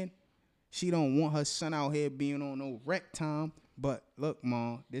understand. She don't want her son out here being on no rec time. But look,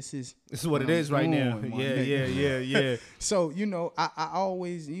 Mom, this is what it is right now. doing, my Yeah, nigga. yeah. So, you know, I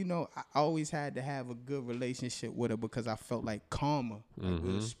always had to have a good relationship with her because I felt like karma, like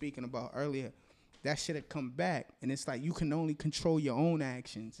we were speaking about earlier. That shit had come back. And it's like you can only control your own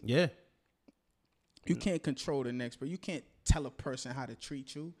actions. Yeah. You can't control the next, but you can't tell a person how to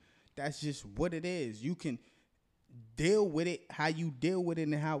treat you. That's just what it is. You can deal with it, how you deal with it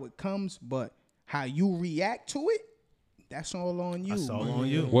and how it comes, but how you react to it, that's all on you. That's all man. on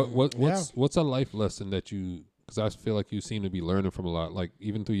you. What's a life lesson that you? Because I feel like you seem to be learning from a lot. Like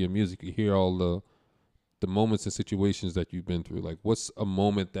even through your music, you hear all the moments and situations that you've been through. Like what's a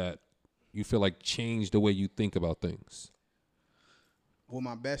moment that you feel like changed the way you think about things? Well,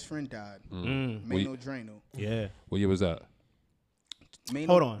 my best friend died. Mano Drano. Yeah. What year was that?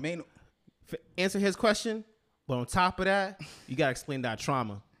 Hold on. Mano, Answer his question, but on top of that, you gotta explain that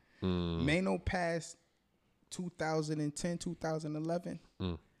trauma. Mano passed 2010, 2011.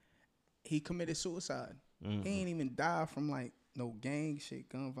 He committed suicide. He ain't even died from like no gang shit,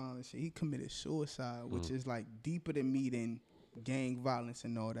 gun violence shit. He committed suicide, which is like deeper than me than gang violence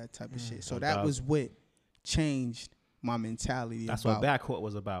and all that type of shit. So that was what changed my mentality. That's about. what Backcourt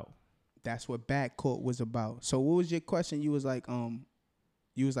was about. That's what Backcourt was about. So what was your question? You was like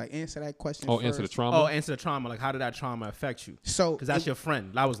answer that question. Oh, first. answer the trauma. Oh, answer the trauma. Like, how did that trauma affect you? So Because that's your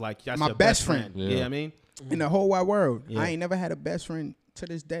friend. I was like, that's my your best friend. Yeah. Yeah. I mean, in the whole wide world. Yeah. I ain't never had a best friend to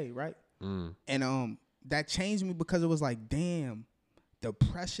this day, right? And that changed me because it was like, damn, the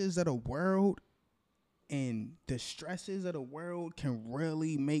pressures of the world and the stresses of the world can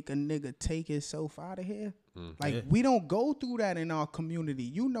really make a nigga take himself out of here. Like we don't go through that in our community.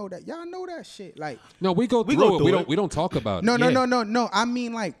 You know that. Y'all know that shit. Like No, we go through it. We don't talk about no, it. no. I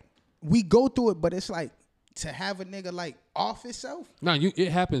mean like we go through it, but it's like to have a nigga like off itself. No, it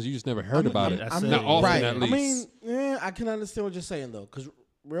happens. You just never heard about it. that's Not it. often, Right. at I least. mean, yeah, I can understand what you're saying though, because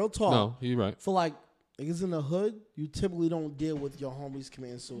real talk. No, you're right. For like niggas in the hood, you typically don't deal with your homies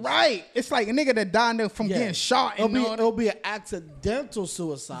committing suicide. Right. It's like a nigga that died from getting shot and all that. It'll be an accidental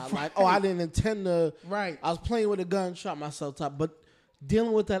suicide. Like, oh, I didn't intend to. Right. I was playing with a gun, shot myself. But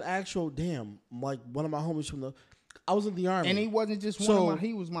dealing with that actual, like one of my homies from I was in the army. And he wasn't just So, one of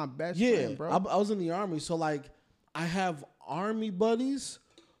he was my best yeah, friend, bro. I was in the army. So, like, I have army buddies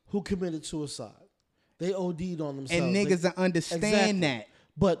who committed suicide. They OD'd on themselves. and niggas that understand Exactly. that.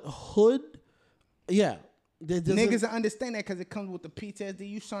 But hood, yeah. Niggas that understand that because it comes with the PTSD.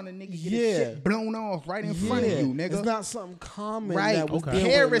 You saw the nigga get his Yeah. shit blown off right in front of you, nigga. It's not something common. right. That was dealt with in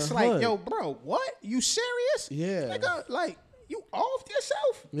Harris the like, hood. yo, bro, what? You serious? Yeah. Nigga, like, you off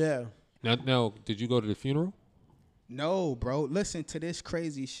yourself? Yeah. Now, did you go to the funeral? No, bro. Listen to this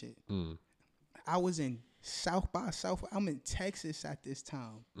crazy shit. I was in South by South. I'm in Texas at this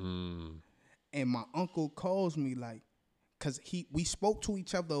time. And my uncle calls me like, cause we spoke to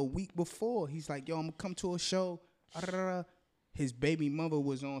each other a week before. He's like, yo, I'm gonna come to a show. His baby mother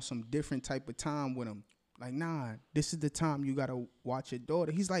was on some different type of time with him. Like, nah, this is the time you gotta watch your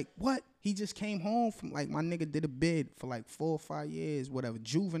daughter. He's like, what? He just came home from like my nigga did a bid for like 4 or 5 years, whatever,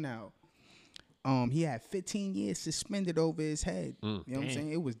 juvenile. He had 15 years suspended over his head. You know what I'm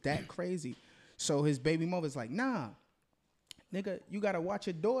saying? It was that crazy. So his baby mother's like, nah, nigga, you gotta watch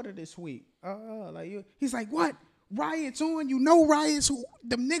your daughter this week. He's like, what? Riots on? You know riots?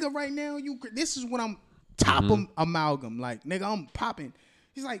 The nigga right now, this is what I'm top amalgam. Like, nigga, I'm popping.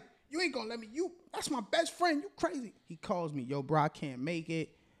 He's like, you ain't gonna let me, that's my best friend. You crazy. He calls me, yo, bro, I can't make it.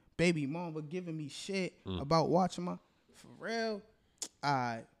 Baby mama giving me shit about watching for real.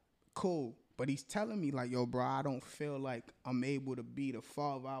 Cool. But he's telling me like, yo, bro, I don't feel like I'm able to be the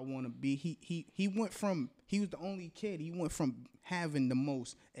father I want to be. He went from, he was the only kid. He went from having the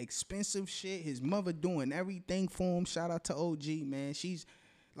most expensive shit. His mother doing everything for him. Shout out to OG, man. She's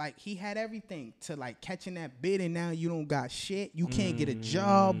like, he had everything to like catching that bid, and now you don't got shit. You can't get a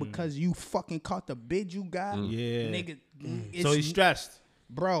job because you fucking caught the bid you got. Yeah. Nigga. So he's stressed.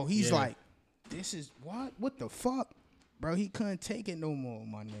 Bro, he's like, this is what the fuck? Bro, he couldn't take it no more,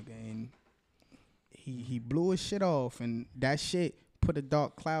 my nigga. And he blew his shit off, and that shit put a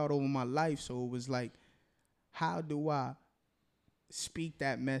dark cloud over my life. So it was like, how do I speak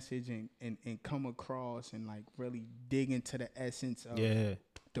that message and come across and like really dig into the essence of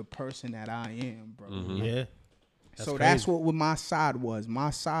the person that I am, bro? Yeah. That's what my side was.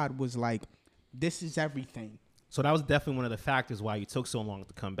 My side was like, this is everything. So that was definitely one of the factors why you took so long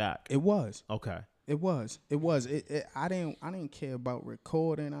to come back. It was. Okay. It was. I didn't care about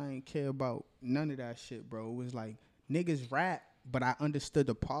recording. I didn't care about none of that shit, bro. It was like niggas rap, but I understood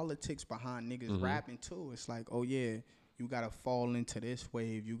the politics behind niggas rapping too. It's like, oh yeah, you gotta fall into this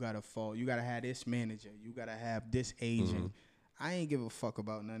wave. You gotta have this manager. You gotta have this agent. I ain't give a fuck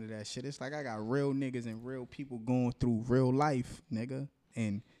about none of that shit. It's like I got real niggas and real people going through real life, nigga,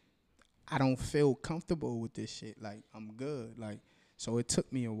 and I don't feel comfortable with this shit. Like, I'm good. Like, so it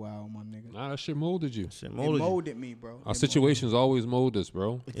took me a while, my nigga. Nah, that shit molded you. It molded me, bro. Our situations always mold us,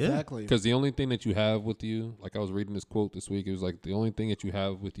 bro. Exactly. Because the only thing that you have with you, like I was reading this quote this week, it was like the only thing that you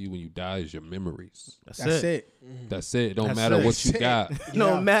have with you when you die is your memories. That's it. That's it. It don't matter what you got.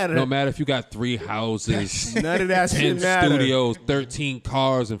 No matter. No matter if you got 3 houses, None of that 10 shit matter. studios, 13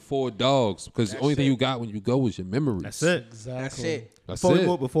 cars, and 4 dogs. Because the only thing you got when you go is your memories. That's it. Exactly. That's it. That's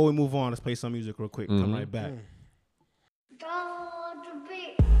Before it. before we move on, let's play some music real quick. Come right back.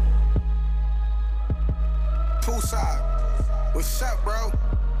 Poolside, what's up, bro?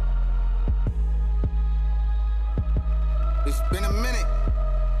 It's been a minute.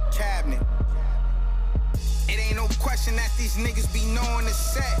 Cabinet. It ain't no question that these niggas be knowing the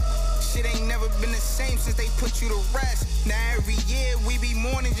set. Shit ain't never been the same since they put you to rest. Now every year we be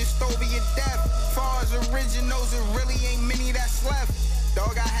mourning just over your death. Far as originals, it really ain't many that's left.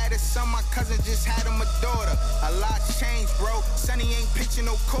 Dog, I had a son, my cousin just had him a daughter. A lot's changed, bro. Sonny ain't pitching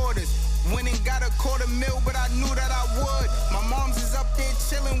no quarters. Went and got a $250,000, but I knew that I would. My mom's is up there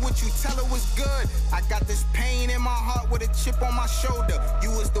chilling, what you tell her was good. I got this pain in my heart with a chip on my shoulder.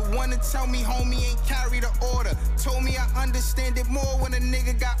 You was the one to tell me, homie, ain't carry the order. Told me I understand it more when a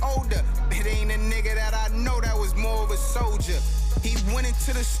nigga got older. It ain't a nigga that I know that was more of a soldier. He went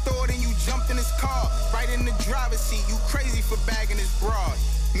into the store, then you jumped in his car, right in the driver's seat. You crazy for bagging his broad.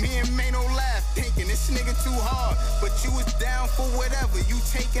 Me and Mano laugh, thinking this nigga too hard. But you was down for whatever, you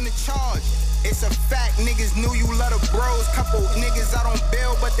taking the charge. It's a fact, niggas knew you love the bros. Couple niggas out on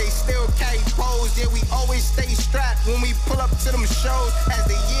bail, but they still carry pose. Yeah, we always stay strapped when we pull up to them shows. As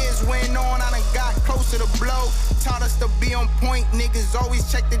the years went on, I done got closer to blow. Taught us to be on point, niggas always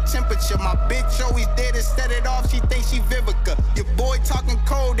check the temperature. My bitch always there to set it off, she thinks she Vivica. Your boy talking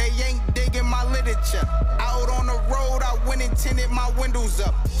cold, they ain't digging my literature. Out on the road, I went and tinted my windows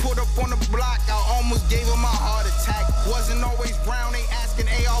up. Put up on the block, I almost gave him a heart attack. Wasn't always round, they asking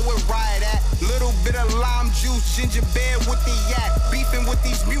AR where Riot at. Little bit of lime juice, ginger beer with the yak. Beefing with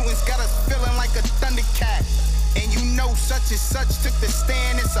these mutants, got us feeling like a Thundercat. And you know such and such took the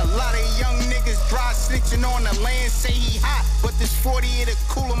stand. It's a lot of young niggas dry snitching on the land. Say he hot, but this 40 it'll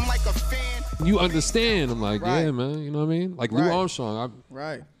cool him like a fan. You understand. I'm like, Right. yeah, man. You know what I mean? Like Lou Right. Armstrong.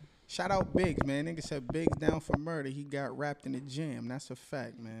 Right. Shout out Biggs, man. Nigga said Biggs down for murder. He got wrapped in the gym. That's a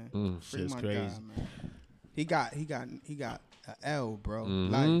fact, man. Free shit's my crazy. guy, man. He got a L, bro.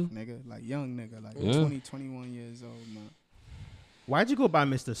 Mm-hmm. Life, nigga. Like young nigga. Like 20, 21 years old, man. Why'd you go by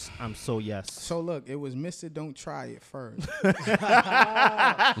Mr. I'm So Yes? So look, it was Mr. Don't Try It first. Okay.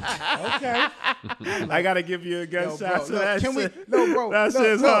 I gotta give you a gunshot Bro, to look, that can we? shit. No, bro. That look,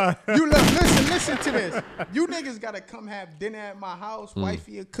 shit's look. hard. You listen to this. You niggas gotta come have dinner at my house.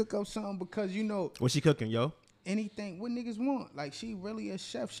 Wifey will cook up something because you know What's she cooking, yo? anything what niggas want. Like she really a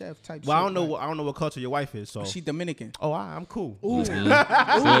chef type. Well, shit. I don't know what culture your wife is, so. She Dominican. Oh, I'm cool.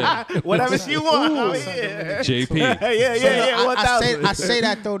 Yeah. Whatever she wants. Oh, yeah. JP. Yeah. 1000. I say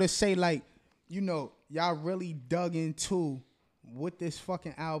that though to say like, you know, y'all really dug into what this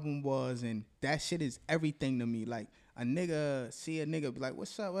fucking album was, and that shit is everything to me. Like a nigga see a nigga be like,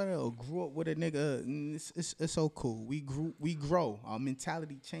 "What's up?" Or grew up with a nigga. It's so cool. We grow. Our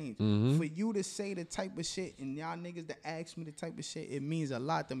mentality changed. For you to say the type of shit and y'all niggas to ask me the type of shit, it means a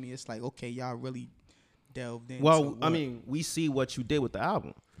lot to me. It's like, okay, y'all really delved in. Well, I mean, we see what you did with the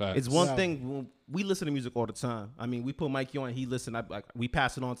album. Facts. It's one thing when we listen to music all the time. I mean, we put Mikey on, he listen. We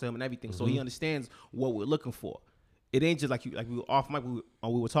pass it on to him and everything, so he understands what we're looking for. It ain't just like we were off mic. We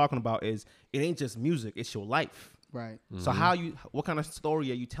were talking about is it ain't just music. It's your life. Right. So what kind of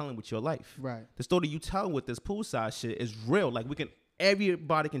story are you telling with your life? Right. The story you tell with this poolside shit is real. Like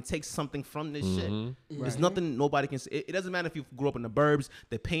everybody can take something from this shit. There's nothing nobody can say. It doesn't matter if you grew up in the burbs.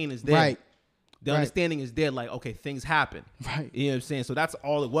 The pain is there. Right. The understanding is there. Like, okay, things happen. Right. You know what I'm saying? So that's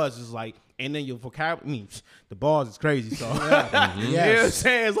all it was. Is like, and then your vocabulary. I mean, the bars is crazy. So you know what I'm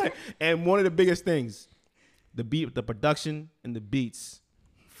saying? It's like, and one of the biggest things, the beat, the production, and the beats,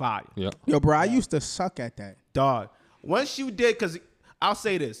 fire. Yeah. Yo, bro, I used to suck at that. Dog. Once you did, because I'll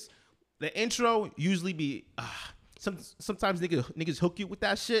say this, the intro usually be sometimes niggas hook you with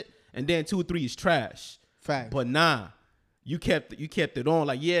that shit, and then 2 or 3 is trash. Fact. But nah, you kept it on.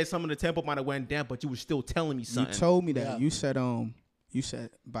 Like, yeah, some of the tempo might have went down, but you were still telling me something. You told me that. You said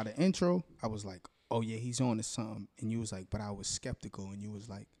by the intro, I was like, oh yeah, he's on to something, and you was like, but I was skeptical, and you was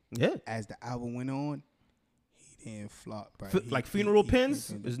like, yeah. As the album went on, he didn't flop, bro. Funeral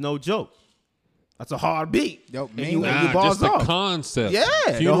Pins is no joke. That's a hard beat. Yo, and you Nah, bars just the off. concept. Yeah,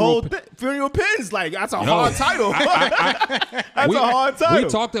 the whole thing. Funeral Pins, like that's a hard title. That's a hard title. We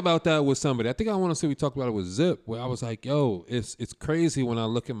talked about that with somebody. I think I want to say we talked about it with Zip, where I was like, "Yo, it's crazy when I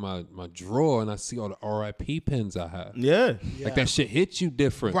look at my drawer and I see all the RIP pins I have. Yeah. Like that shit hits you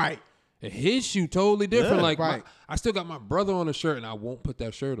different. Right. It hits you totally different. Yeah, like right. I still got my brother on the shirt and I won't put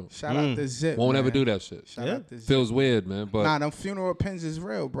that shirt on. Shout out to Zip. Won't ever man. do that shit. Shout out to Zip. Feels weird, man. But Nah, them funeral pins is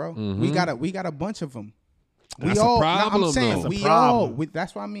real, bro. We got a bunch of them. That's a problem, I'm saying though. we That's a problem. all.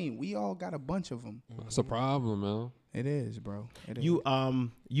 That's what I mean. We all got a bunch of them. that's a problem, man. It is, bro. It is.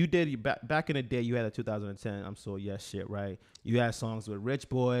 You did back in the day. You had a 2010. I'm so yes shit, right? You had songs with Rich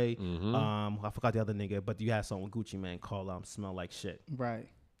Boy. I forgot the other nigga, but you had a song with Gucci Mane called "Smell Like Shit." Right.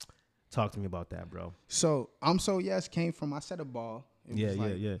 Talk to me about that, bro. So I'm so yes came from I said a ball. It Yeah, was yeah,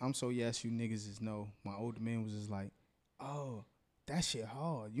 like, yeah. I'm so yes, you niggas is no. My older man was just like, oh, that shit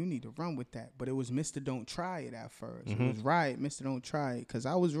hard. You need to run with that. But it was Mr. Don't Try It at first. It was right, Mr. Don't Try It, because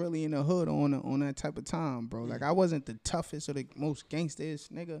I was really in the hood on that type of time, bro. Like I wasn't the toughest or the most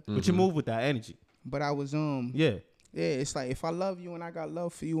gangsterest nigga, But you move with that energy. but I was Yeah. Yeah, it's like if I love you and I got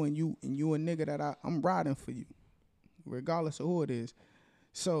love for you and you a nigga that I'm riding for you, regardless of who it is.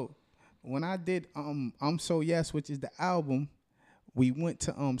 So when I did I'm So Yes, which is the album, we went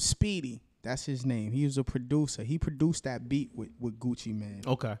to Speedy. That's his name. He was a producer. He produced that beat with Gucci Mane.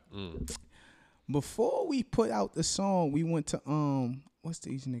 Okay. Before we put out the song, we went to what's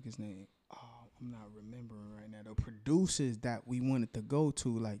these niggas' name? Oh, I'm not remembering right now. The producers that we wanted to go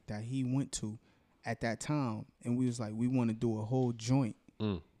to, like that he went to at that time, and we was like, we want to do a whole joint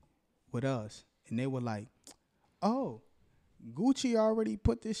with us, and they were like, oh, Gucci already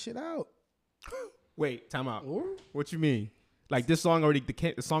put this shit out. Wait, time out. What you mean? Like the song already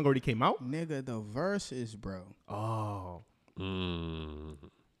came out? Nigga, the verses, bro. Oh.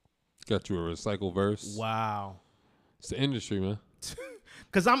 Got you a recycled verse. Wow. It's the industry, man.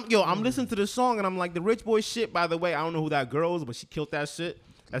 Cause I'm listening to the song and I'm like, the Rich Boy shit, by the way, I don't know who that girl is, but she killed that shit.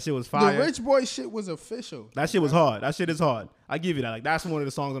 That shit was fire. The Rich Boy shit was official. That shit was hard. That shit is hard. I give you that. Like that's one of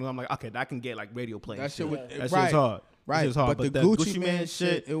the songs and I'm like, okay, that can get like radio play. That shit was that shit is hard. That Right, shit is hard. but the Gucci Man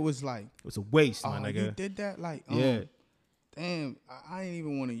shit, it was like, it was a waste, oh, my nigga. you did that? Like, Yeah. Damn, I didn't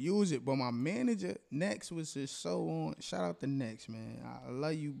even want to use it, but my manager, Nex, was just so on. Shout out to Nex, man. I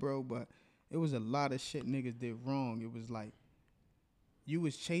love you, bro, but it was a lot of shit niggas did wrong. It was like, you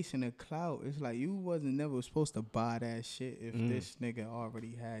was chasing a clout. It's like, you wasn't never supposed to buy that shit if this nigga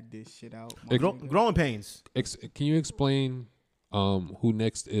already had this shit out. Growing pains. Can you explain who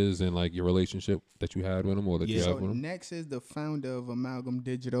Next is and like your relationship that you had with him or that you have So with him? Nex is the founder of Amalgam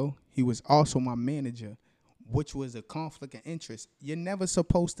Digital. He was also my manager, which was a conflict of interest. You're never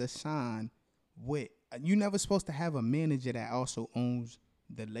supposed to sign with, you're never supposed to have a manager that also owns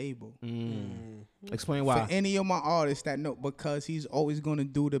the label. Explain why. For any of my artists that know, because he's always going to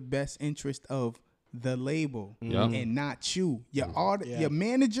do the best interest of the label and not you. Your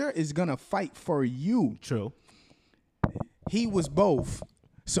manager is going to fight for you. True. He was both.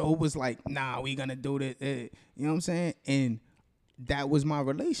 So it was like, nah, we going to do this. You know what I'm saying? And that was my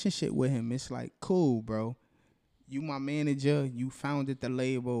relationship with him. It's like, cool, bro. You my manager. You founded the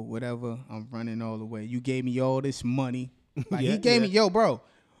label, whatever. I'm running all the way. You gave me all this money. Like he gave me, bro,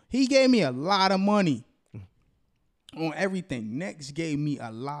 he gave me a lot of money on everything. Next gave me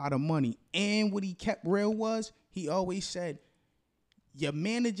a lot of money. And what he kept real was, he always said, your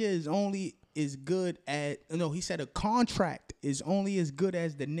manager is only as good as, no, he said a contract is only as good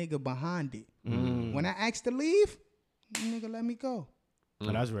as the nigga behind it. When I asked to leave, the nigga let me go.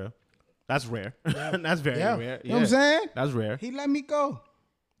 Oh, that's real. That's rare. That's very rare. You know what I'm saying? That's rare. He let me go.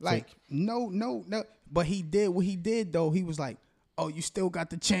 Like, no. But he did what he did, though. He was like, oh, you still got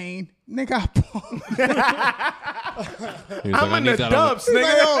the chain? Nigga, I'm in the dumps,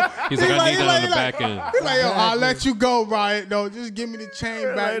 nigga. He's like, I need that on the back end. He's like, yo, I'll let you go, Riot. No, just give me the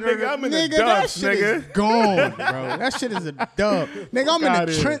chain back. Nigga, I'm in the that dumps, shit is gone, bro. That shit is a dub. Nigga, I'm in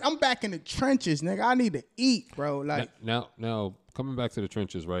the trench. I'm back in the trenches, nigga. I need to eat, bro. Like now, coming back to the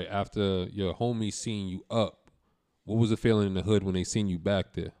trenches, right? After your homies seen you up, what was the feeling in the hood when they seen you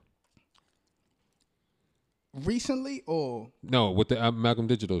back there? recently or no with the Amalgam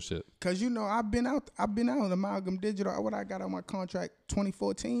Digital shit? Cause you know I've been out of Amalgam Digital. What I got on my contract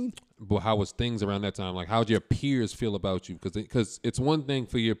 2014. But how was things around that time? Like, how'd your peers feel about you? Because it's one thing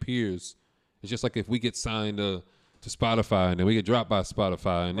for your peers. It's just like if we get signed to Spotify and then we get dropped by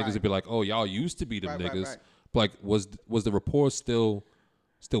Spotify and niggas would be like, oh, y'all used to be them niggas. Right. But like, was the rapport still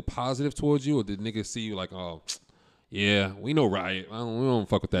positive towards you, or did niggas see you like, oh, yeah, we know Riot. We don't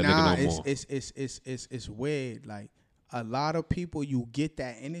fuck with that nigga no more. It's weird. Like, a lot of people you get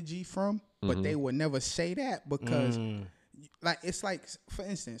that energy from, but they would never say that because, like, it's like, for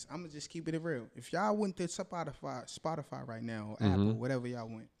instance, I'm gonna just keep it real. If y'all went to Spotify right now or Apple, whatever y'all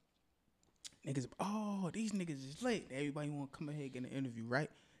went, niggas, oh, these niggas is late. Everybody want to come ahead and get an interview, right?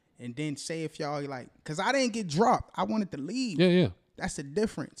 And then say if y'all like, because I didn't get dropped. I wanted to leave. Yeah. That's the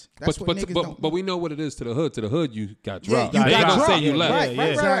difference. That's what niggas don't. But we know what it is to the hood. To the hood, you got dropped. Yeah, they ain't gonna say you left.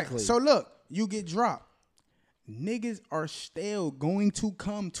 Right. Exactly. So look, you get dropped. Niggas are still going to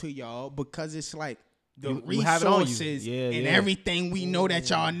come to y'all because it's like the resources and everything we know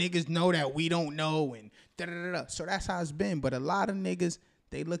that y'all niggas know that we don't know and da-da-da-da. So that's how it's been. But a lot of niggas,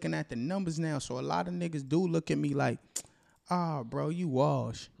 they looking at the numbers now. So a lot of niggas do look at me like, bro, you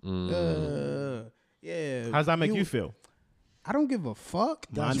wash. Yeah. How's that make you feel? I don't give a fuck.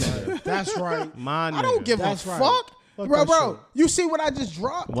 That's right. That's right. I don't give a fuck. Bro, you see what I just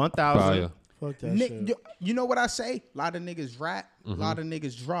dropped? 1,000. Fuck that shit. You know what I say? A lot of niggas rap. A lot of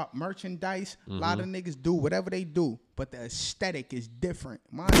niggas drop merchandise. A lot of niggas do whatever they do. But the aesthetic is different.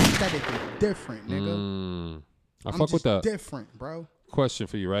 My aesthetic is different, nigga. I fuck with that. Different, bro. Question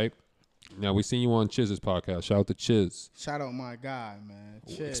for you, right? Now, we seen you on Chiz's podcast. Shout out to Chiz. Shout out my guy, man.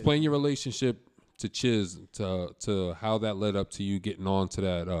 Chiz. Explain your relationship to Chiz, to how that led up to you getting onto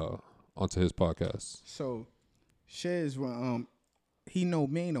his podcast. So, Chiz, he know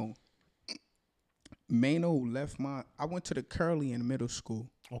Mano. Mano left I went to the Curly in middle school.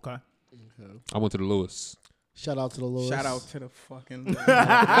 Okay. I went to the Lewis. Shout out to the Lewis. Shout out to the fucking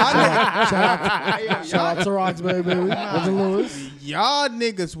Shout out to Roxbury, baby. What's the Lewis? Y'all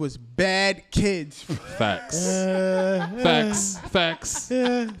niggas was bad kids. Facts. Facts.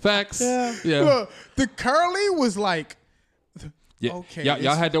 Yeah. Look, the Curly was like, yeah. okay.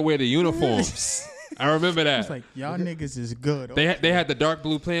 Y'all had to wear the uniforms. I remember that. It's like, y'all niggas is good. They had the dark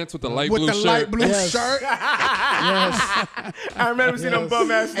blue pants with the light blue shirt. With the light blue shirt. Yes. I remember seeing them bum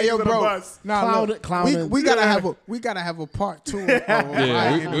ass niggas on the bus. Nah, Clowning. we gotta have a part 2.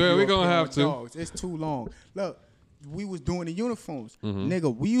 Yeah, we gonna have to. Dogs. It's too long. Look, we was doing the uniforms,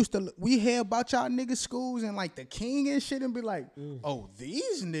 nigga. We hear about y'all niggas schools and like the King and shit, and be like, oh,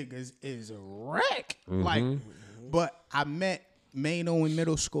 these niggas is a wreck. Like, but I met Mano in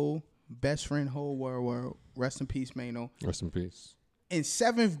middle school. Best friend, whole world. Rest in peace, Mano. Rest in peace. In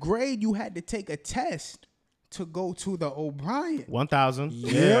 7th grade, you had to take a test to go to the O'Brien. 1,000.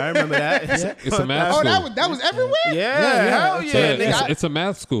 Yeah, I remember that. It's a math school. Oh, that was everywhere? Yeah, hell yeah. Nigga, it's a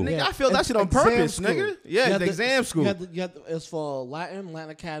math school. Nigga, I feel that shit on purpose, nigga. Yeah, it's exam school. It's for Latin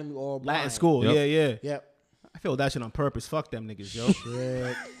Academy or O'Brien. Latin school, yeah. Yep. I feel that shit on purpose. Fuck them niggas, yo.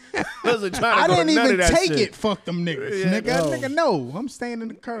 Shit. I didn't even take it. Fuck them niggas. Yeah, nigga, no. I'm staying in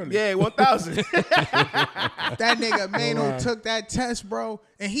the Curly. Yeah, 1,000. That nigga Mano took that test, bro,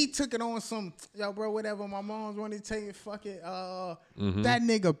 and he took it on some, yo, bro, whatever. My mom's wanted to take it. Fuck it. That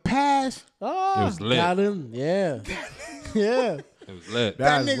nigga passed. It was lit. Got him. Yeah. Yeah. It was lit.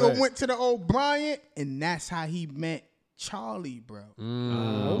 That nigga went to the O'Brien, and that's how he met Charlie, bro.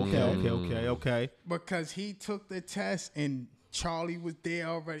 Okay. Because he took the test and Charlie was there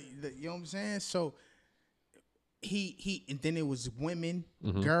already. You know what I'm saying? So he and then it was women,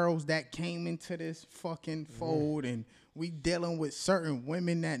 girls that came into this fucking fold, and We dealing with certain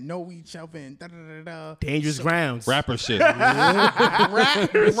women that know each other and da-da-da-da. Dangerous grounds. Rapper shit. Rapper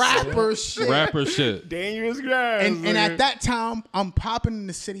shit. Rapper shit. Dangerous grounds. And at that time, I'm popping in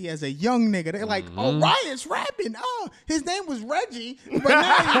the city as a young nigga. They're like, oh, Riot's rapping. Oh, his name was Reggie. But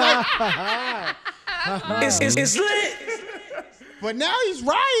now he's like, It's lit. but now he's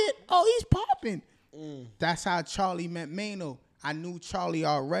Riot. Oh, he's popping. That's how Charlie met Mano. I knew Charlie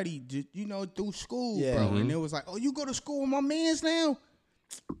already, through school, bro. And it was like, oh, you go to school with my mans now?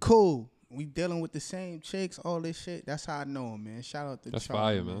 Cool. We dealing with the same chicks, all this shit. That's how I know him, man. Shout out to That's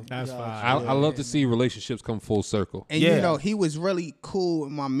Charlie. fire, man. That's fine. I love to see relationships come full circle. And Yeah. he was really cool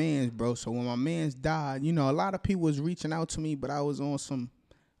with my mans, bro. So when my mans died, a lot of people was reaching out to me, but I was on some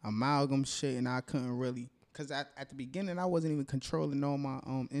amalgam shit, and I couldn't really, because at the beginning I wasn't even controlling all my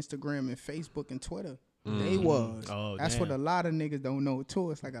Instagram and Facebook and Twitter. They was. Oh, That's damn. what a lot of niggas don't know too.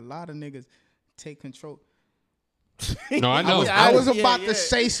 It's like a lot of niggas take control. No, I know. I was about yeah. to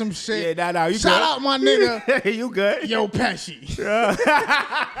say some shit. Yeah, nah, you Shout good. out my nigga, You good? Yo Pesci.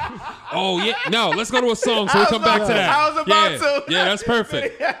 Oh yeah, no. Let's go to a song so we come back to that. I was about yeah. to. Yeah, that's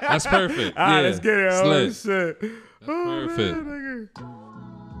perfect. That's perfect. All right, yeah. let's get it. Oh, Slit. shit. Perfect.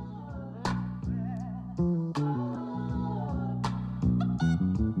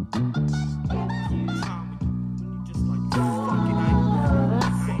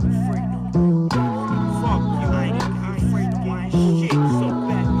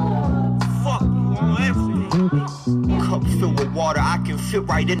 Cup filled with water, I can fit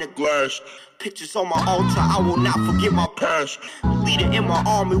right in the glass. Pictures on my altar, I will not forget my past. Leader in my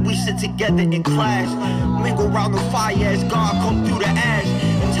army, we sit together in class. Mingle round the fire as God come through the ash.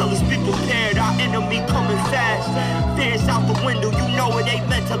 Until us be prepared, our enemy coming fast. Fears out the window, you know it ain't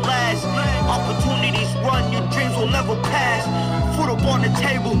meant to last. Opportunities run, your dreams will never pass. Foot up on the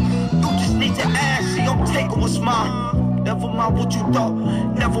table, you just need to ask. See, I'm taking what's mine. Never mind what you thought.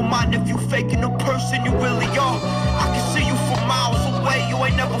 Never mind if you faking the person you really are. I can see you from miles away, you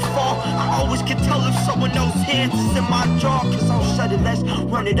ain't never fall. I always can tell if someone else's hands is in my jaw. Cause I'll shut it, let's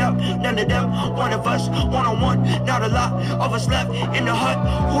run it up. None of them, one of us, one-on-one. Not a lot of us left in the hut.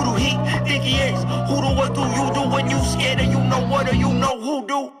 Who do he think he is? Who do what do you do when you scared and you know what or you know who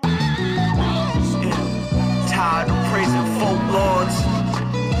do? Tired of praising folk lords.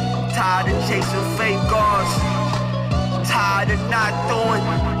 Tired of chasing fake gods. Tired of not doing.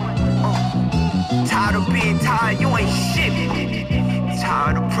 Tired of being tired, you ain't shit.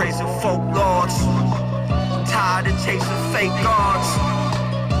 Tired of praising folk lords. Tired of chasing fake gods.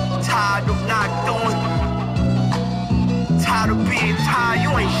 Tired of not doing. Tired of being tired, you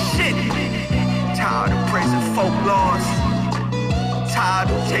ain't shit. Tired of praising folk lords. Tired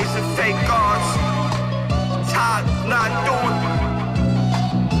of chasing fake gods. Tired of not doing.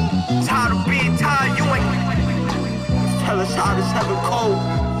 Tired of being tired, you ain't. Hell is hot as heaven cold.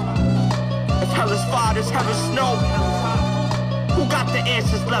 If hell is fire as heaven snow. Who got the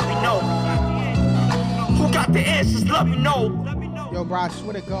answers? Let me know. Who got the answers? Let me know. Yo, bro, I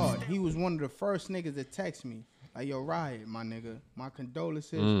swear to God, he was one of the first niggas to text me. Like, yo, Riot, my nigga, my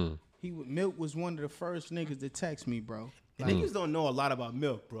condolences. Milk was one of the first niggas to text me, bro. Like, Niggas don't know a lot about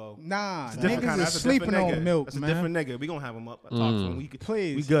Milk, bro. nah, Different niggas kind. is That's a sleeping different on nigga. Milk, That's man. a different nigga. We gonna have him up. I talk to him.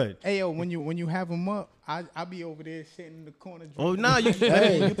 Please, We good. Hey, yo, when you have him up, I be over there sitting in the corner. Oh, drinking. nah, you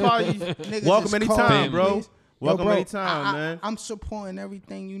probably Niggas welcome just call anytime, me, bro. please. Yo, Welcome bro, anytime, man. I'm supporting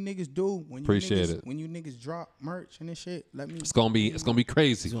everything you niggas do. When you Appreciate niggas, it. When you niggas drop merch and this shit, let me. It's gonna be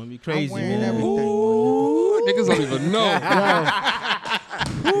crazy. It's gonna be I'm crazy, wearing man. everything. Ooh, niggas don't even know.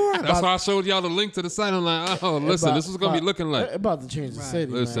 That's why I showed y'all the link to the site. I'm like, oh, listen, this is gonna be looking like. About to change the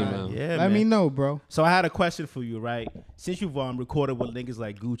city, Listen, man. man. Yeah, Let man. me know, bro. So I had a question for you, right? Since you've recorded with niggas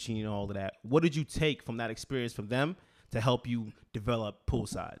like Gucci and all of that, what did you take from that experience from them to help you develop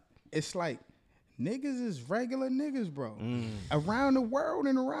Poolside? It's like niggas is regular niggas, bro. Around the world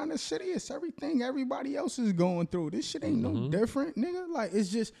and around the city, it's everything everybody else is going through. This shit ain't no different, nigga. Like, it's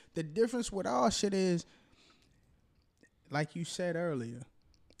just the difference with our shit is, like you said earlier,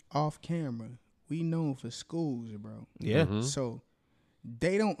 off camera, we known for schools, bro. Yeah. So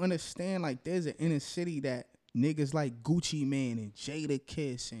they don't understand, like, there's an inner city that niggas like Gucci Mane and Jada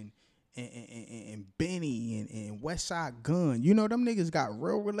Kiss and Benny and Westside Gun, you know, them niggas got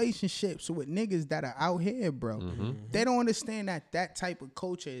real relationships with niggas that are out here, bro. They don't understand that type of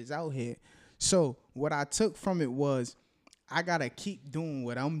culture is out here. So what I took from it was, I gotta keep doing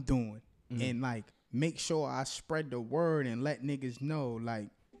what I'm doing and like make sure I spread the word and let niggas know, like,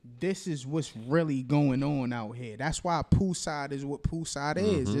 this is what's really going on out here. That's why Poolside is what Poolside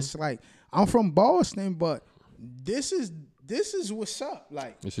is. It's like, I'm from Boston, but this is what's up.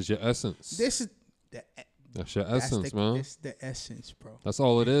 Like, This is your essence. this is That's your essence, man. It's the essence, bro. That's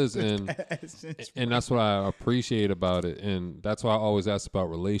all it is, and Essence, and that's what I appreciate about it, and that's why I always ask about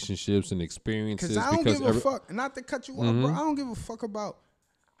relationships and experiences. Because I don't give a fuck. Not to cut you off, Mm-hmm. bro. I don't give a fuck about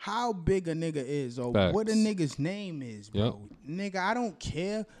how big a nigga is or Facts. what a nigga's name is, bro. Nigga, I don't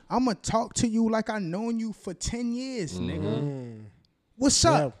care. I'm going to talk to you like I known you for 10 years, nigga. What's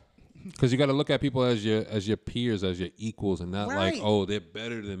up? Because you got to look at people as your peers, as your equals, and not like, Right. oh, they're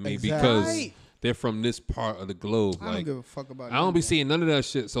better than me Exactly. because Right. they're from this part of the globe. I Like, don't give a fuck about I don't none be of that. seeing none of that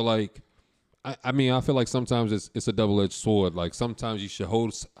shit. So like, I mean, I feel like sometimes it's a double-edged sword. Like sometimes you should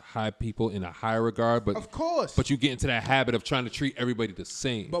hold high people in a high regard, but Of course. but you get into that habit of trying to treat everybody the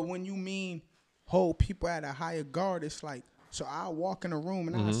same. But when you mean hold people at a higher guard, it's like, so I walk in a room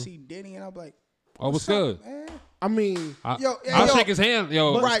and I see Diddy and I'm like, oh, what's up, good? man? I mean, I'll shake his hand.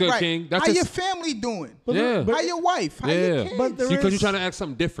 Yo, what's good, King? That's How just, your family doing? Yeah. How your wife? How your yeah. kids? But there Because is- you're trying to act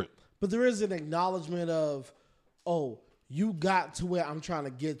something different. but there is an acknowledgement of, oh, you got to where I'm trying to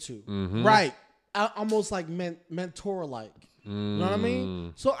get to. Mm-hmm. Right. Almost like mentor like. You know what I Mm.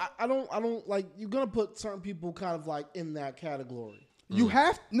 mean? So I don't like, you're gonna put certain people kind of like in that category. You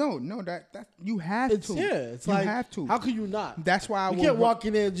have that you have It's to. It's you like, have to. how can you not? That's why I you would can't walk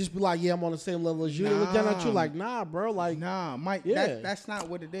in there and just be like, yeah, I'm on the same level as you. They're looking at you Nah. like, nah, bro. Like, Nah, Mike, Yeah. that's not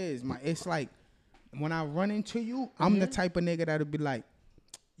what it is. It's like when I run into you, I'm the type of nigga that'll be like,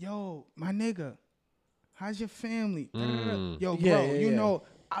 yo, my nigga, how's your family? Da-da-da. Yo, bro, Yeah, you yeah. know,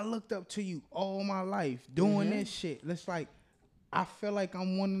 I looked up to you all my life doing this shit. It's like, I feel like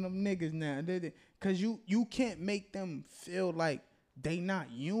I'm one of them niggas now. Because you can't make them feel like they not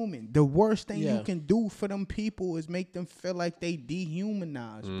human. The worst thing Yeah. you can do for them people is make them feel like they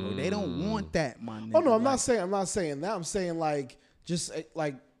dehumanized, bro. They don't want that, my nigga. oh no, I'm Like, not saying that. I'm saying like just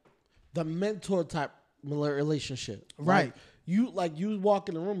like the mentor type relationship. Right. Like you walk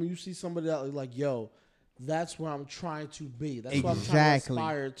in the room and you see somebody that like, yo, that's where I'm trying to be. That's what I'm trying to Exactly.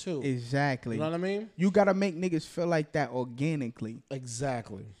 aspire to. Exactly. You know what I mean? You gotta make niggas feel like that organically.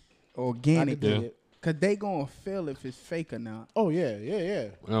 Exactly. Organically. dig it. Cause they gonna feel if it's fake or not. Oh yeah.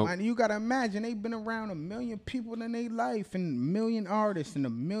 Well, Man, you gotta imagine they been around a million people in their life and a million artists and a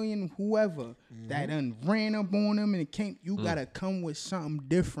million whoever that done ran up on them and it came. You gotta come with something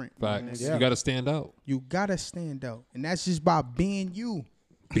different. facts. Yeah. You got to stand out. You gotta stand out, and that's just by being you.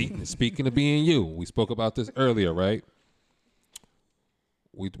 Speaking of being you, we spoke about this earlier, right?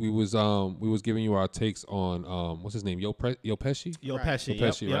 We was giving you our takes on what's his name, Yo Pesci. Yo Pesci,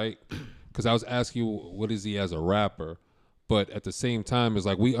 Pesci, yep. right? Because I was asking you what is he as a rapper, but at the same time, it's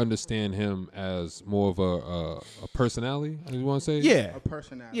like we understand him as more of a personality. You want to say? Yeah, A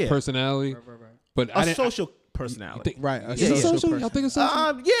personality. yeah. personality. Right. But I A didn't. social personality. Right. A Is it social social? person. I think it's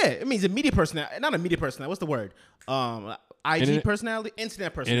social. Yeah, it means a media personality, not a media personality. What's the word? IG Internet- personality,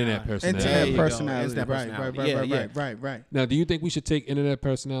 internet personality. Internet personality. There Internet you go, personality. internet Right, personality. right, Yeah, right, yeah. right. Now, do you think we should take internet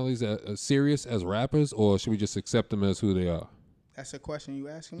personalities as serious as rappers, or should we just accept them as who they are? That's a question you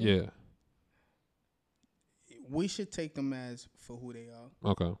asking me? Yeah. We should take them as for who they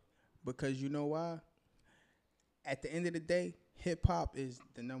are. Okay. Because you know why? At the end of the day, hip hop is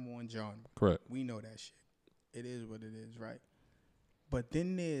the #1 genre. Correct. We know that shit. It is what it is, right? But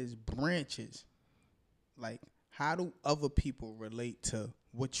then there's branches. Like, how do other people relate to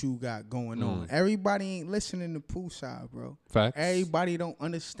what you got going on? Everybody ain't listening to Poolside, bro. Facts. Everybody don't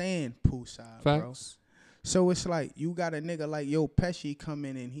understand Poolside, bro. Facts. So it's like you got a nigga like Yo Pesci come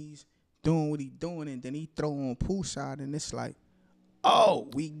in and he's doing what he doing, and then he throw on Poolside, and it's like, oh,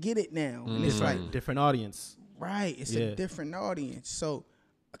 we get it now. And it's like, Different audience. right, it's Yeah. a different audience. So,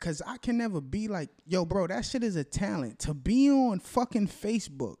 because I can never be like, yo, bro, that shit is a talent. To be on fucking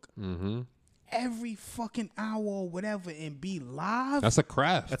Facebook every fucking hour or whatever and be live, That's a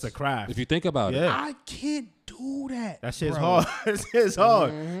craft. That's a craft. If you think about it. Yeah. I can't do that. That shit's bro. hard. It's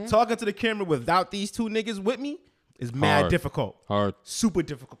hard. Talking to the camera without these two niggas with me is mad Hard. difficult. Hard. Super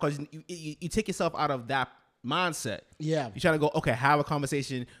difficult because you take yourself out of that mindset. Yeah. You try to go, okay, have a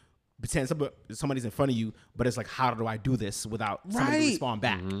conversation, pretend somebody's in front of you, but it's like, how do I do this without somebody to Right. respond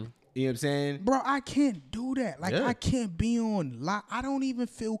back? You know what I'm saying? Bro, I can't do that. Like, Yeah. I can't be on live. I don't even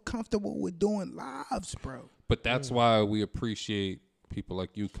feel comfortable with doing lives, bro. But that's why we appreciate people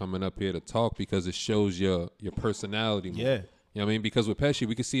like you coming up here to talk, because it shows your personality more. Yeah. You know what I mean? Because with Pesci,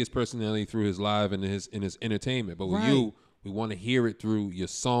 we can see his personality through his live and his entertainment. But with Right. you, we want to hear it through your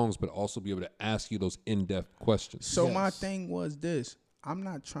songs, but also be able to ask you those in-depth questions. So my thing was this. I'm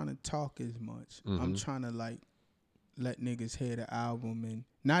not trying to talk as much. I'm trying to, like, let niggas hear the album, and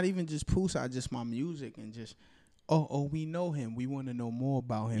not even just Poolside, just my music, and just, oh, we know him. We want to know more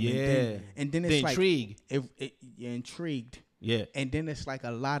about him. Yeah. And then it's The like, intrigue. You're intrigued. Yeah. And then it's like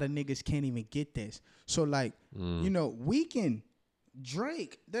a lot of niggas can't even get this. So like, you know, Weeknd,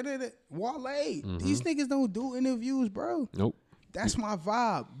 Drake, Wale, these niggas don't do interviews, bro. Nope. That's my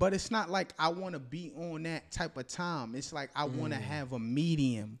vibe. But it's not like I want to be on that type of time. It's like I want to have a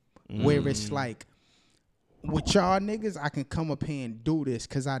medium where it's like, with y'all niggas, I can come up here and do this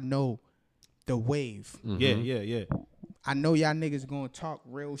because I know the wave. Yeah. I know y'all niggas gonna talk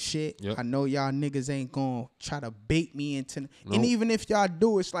real shit. Yep. I know y'all niggas ain't gonna try to bait me into. And even if y'all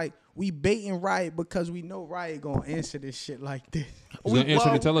do, it's like we baiting Riot because we know Riot gonna answer this shit like this. He's gonna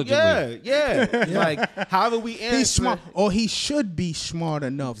answer intelligently. Yeah. Like, however we answer. He's smart, or he should be smart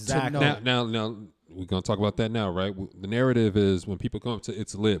enough to know. Now, we're gonna talk about that now, right? The narrative is when people come up to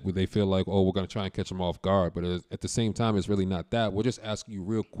It's Lit, where they feel like, oh, we're gonna try and catch them off guard, but at the same time, it's really not that. We're just asking you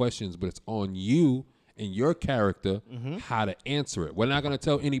real questions, but it's on you and your character how to answer it. We're not gonna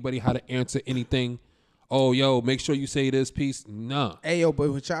tell anybody how to answer anything. Oh, yo, make sure you say this piece. Nah. Hey, yo,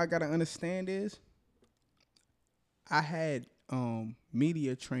 but what y'all gotta understand is, I had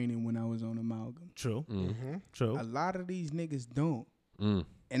media training when I was on Amalgam. True. True. A lot of these niggas don't.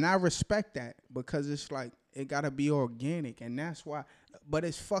 And I respect that because it's like it gotta be organic, and that's why. But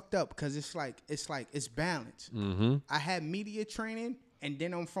it's fucked up because it's balanced. I had media training, and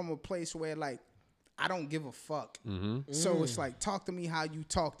then I'm from a place where like I don't give a fuck. So it's like, talk to me how you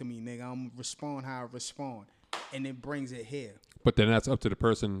talk to me, nigga. I'm gonna respond how I respond, and it brings it here. But then that's up to the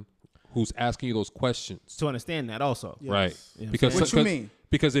person who's asking you those questions, To understand that also. right? Yeah. Because What you mean?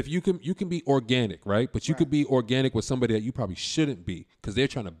 Because if you can be organic, right? But you could be organic with somebody that you probably shouldn't be because they're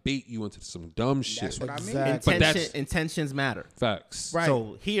trying to bait you into some dumb shit. That's what I mean. Exactly. But that's Intentions matter. facts. Right.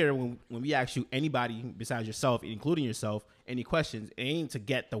 So here, when we ask you, anybody besides yourself, including yourself, any questions, it ain't to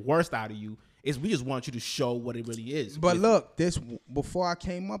get the worst out of you. Is we just want you to show what it really is. But look, this before I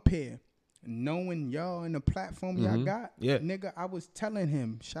came up here, knowing y'all and the platform y'all got, Yeah. nigga, I was telling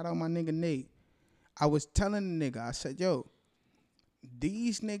him, shout out my nigga Nate. I was telling the nigga, I said, yo,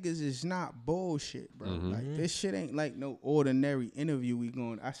 these niggas is not bullshit, bro. Like, this shit ain't like no ordinary interview we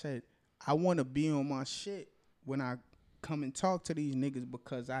going. I said, I want to be on my shit when I come and talk to these niggas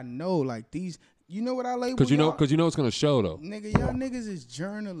because I know, like, these, you know what I label Because you know y'all? it's gonna show though. Nigga, y'all niggas is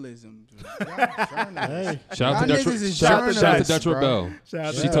journalism. Y'all journalists. Shout out Y'all to niggas is Shout out to journalists, Dutch bro.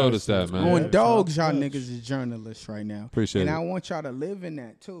 Rebel. She told us that, man. On dogs, y'all niggas is journalists right now. Appreciate and it. I want y'all to live in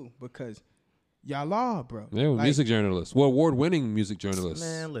that too because y'all are, bro. Yeah, we're Like, music journalists. We're award-winning music journalists.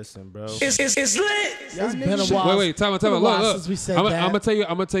 man, listen, bro. y'all It's been a niggas- while. Wait, time out. Been a Look, while look. since we said I'm that.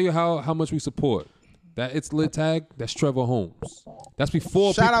 gonna tell you how much we support. That It's Lit tag, that's Trevor Holmes. That's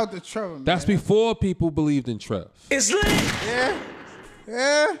before Shout people, out to Trevor, man. That's before people believed in Trev.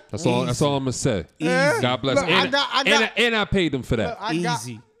 Yeah. That's all I'm gonna say. God bless. Look, And I paid them for that.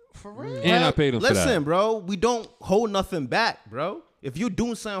 Easy. For real. And I paid them for that. Listen, bro, we don't hold nothing back, bro. If you're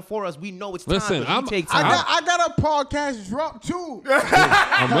doing something for us, we know it's time. Listen, but we take time. I got a podcast drop too.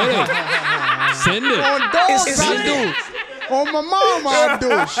 I'm with it. Send it. On dogs, I do. On my mom, I do.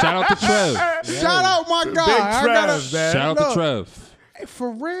 Shout out to Trev. Shout out my guy. I got a Shout out to Trev. Hey,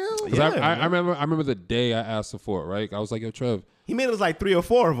 for real? 'Cause I remember the day I asked him for it, right? I was like, yo, Trev. He made us like 3 or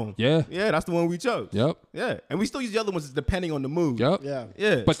 4 of them. Yeah. Yeah, that's the one we chose. Yep. Yeah. And we still use the other ones depending on the mood. Yep. Yeah.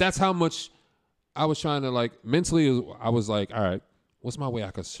 Yeah. But that's how much I was trying to, like, mentally, I was like, all right, what's my way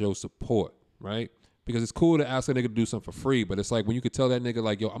I could show support, right? Because it's cool to ask a nigga to do something for free, but it's like when you could tell that nigga,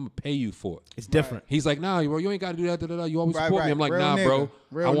 like, yo, I'm going to pay you for it. it's different. He's like, nah, bro, you ain't got to do that. Da, da, da. You always Right, support me. right. I'm like, Real nah, nigga. bro.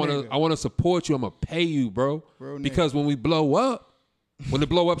 Real nigga. I want to support you. I'm going to pay you, bro. Real Because when we blow up, when the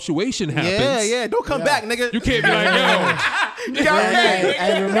blow up situation happens, Yeah. Don't come back, nigga. you can't be like, yo, You got Hey,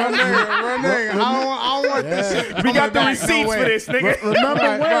 hey, remember, I don't want this shit. We got the back, receipts no way. for this, nigga. remember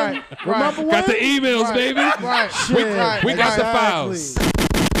when? Right. Remember when? got the emails, baby. Right. Shit. We got the Exactly. files.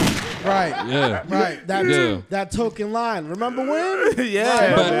 Right. Yeah. Right. That token line. Remember when?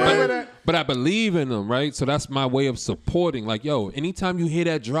 Yeah. But I believe in them, right? So that's my way of supporting. Like, yo, anytime you hear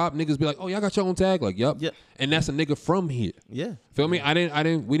that drop, niggas be like, oh, y'all got your own tag? Like, yup. Yep. And that's a nigga from here. Yeah. Feel me?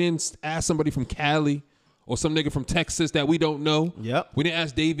 We didn't ask somebody from Cali or some nigga from Texas that we don't know. Yep. We didn't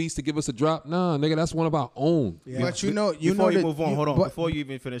ask Davies to give us a drop. Nah, nigga, that's one of our own. But you know Before you that move on, hold on. but- Before you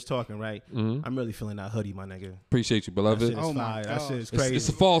even finish talking, right? I'm really feeling that hoodie, my nigga. Appreciate you, That beloved. shit is Oh my fire. That God. shit is It's, crazy. it's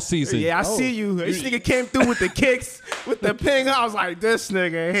the fall season. Yeah, I see you. This nigga came through with the kicks, with the ping. I was like, this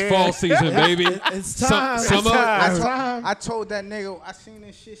nigga here. Fall season, baby. It's time. Summer. time. I told that nigga, I seen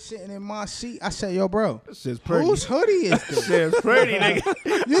this shit sitting in my seat. I said, yo, bro, This shit's pretty. whose hoodie is this? Shit's pretty,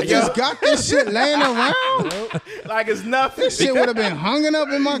 nigga. You just got this shit laying around? Like it's nothing. This shit would have been hunging up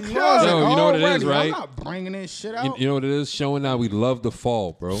in my closet. Yo, you know what it is, already. right? I'm not bringing this shit out. You know what it is? Showing that we love the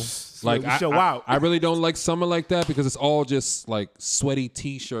fall, bro. Like we show out. I really don't like summer like that because it's all just like sweaty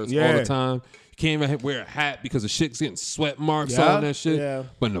t-shirts all Yeah. the time. You can't even wear a hat because the shit's getting sweat marks Yeah. on that shit. Yeah.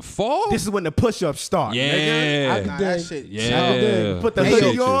 But in the fall, This is when the push-ups start. yeah, Nigga. Nah, that dig. shit. yeah. Put the Appreciate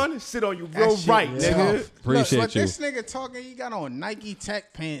hoodie you. on, sit on you real shit right, is nigga. tough. Appreciate Look, you. this nigga talking, he got on Nike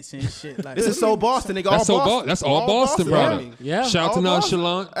Tech pants and shit. Like This is so Boston, nigga. That's all so Boston. That's all Boston, brother. everything. Yeah. Shout out to All Boston.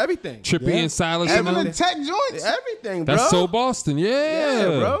 Nonchalant, Everything. Trippy Yeah. and Silas. Even and the them. tech joints. Everything, bro. That's so Boston, Yeah,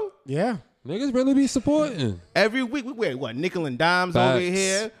 bro. Yeah. Niggas really be supporting. Every week we wear what, nickel and dimes Facts. over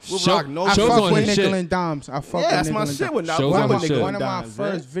here. We Show- rock no I Shows fuck on with his nickel shit. and dimes. I fuck Yeah, with that's my nickel and shit. dimes. When I Shows fuck on with his nickel shit. One and of my dimes,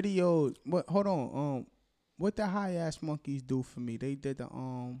 first man. videos. Hold on. What the High Ass Monkeys do for me? They did the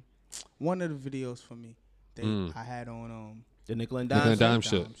one of the videos for me. I had on The nickel and Nickel and dimes.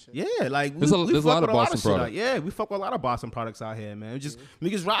 dime shit. Yeah, like There's a we lot fuck of with Boston shit out- product. Yeah, we fuck with a lot of Boston products out here, man. Just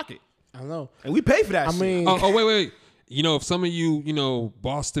niggas rock it, I know. and we pay for that. I shit. mean, Oh, wait. You know, if some of you,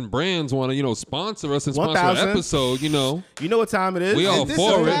 Boston brands want to, sponsor us and sponsor an 1,000. episode, you know what time it is. We all Is this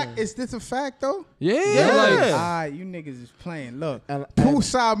for a it. fact? Is this a fact though? yeah, Yeah. Alright, you niggas is playing. Look, And-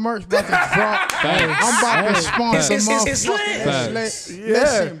 poolside merch about to drop. Facts. I'm about to Hey. sponsor It's lit. motherfuckers. Facts. Lit. Yeah.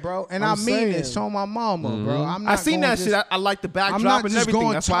 Listen, bro, and I'm I mean saying. this on my mama, bro. I'm I not seen gonna that shit. I like the I'm backdrop not and just everything.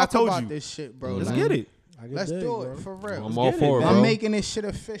 going to That's why I talk told about you. this shit, bro. Let's Like, get it. I get Let's dig, do bro. it for real. I'm all for it, I'm bro. making this shit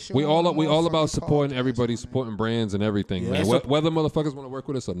official. We all on the about motherfucking supporting podcast, everybody, man. supporting brands and everything, Yeah. man. And Whether motherfuckers want to work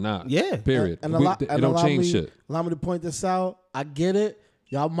with us or not. Yeah. Period. And It don't change shit. Allow me to point this out. I get it.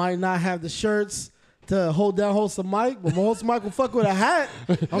 Y'all might not have the shirts to hold down host a mic, but my host mic will fuck with a hat.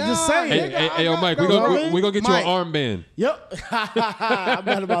 I'm just saying. Hey, Nigga, hey, yo, I'm Mike, not we gonna- gonna get you Mike. an armband. Yep. I'm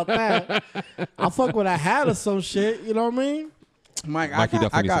mad about that. I'll fuck with a hat or some shit. You know what I mean? Mike, Mikey I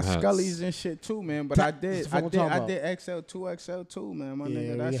definitely got needs some hats. Scullies and shit too, man. But I did XL2 XL too, man. My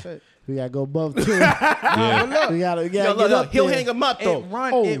nigga, that's it. We gotta go above two. Yeah. But look, we gotta Yo, get look, up he'll there. hang him up though. it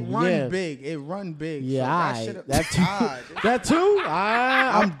run Oh, yeah. big. It run big. Yeah, so alright. shit- That too. Alright. That too.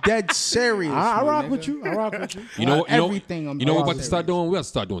 I'm dead serious. I rock nigga. with you. I rock with you. You know, Everything I'm you know what we're doing about to start doing? We have to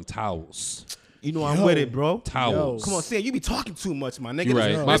start doing towels. You know I'm with it, bro. Towels. Come on, Sam, you be talking too much, my nigga. You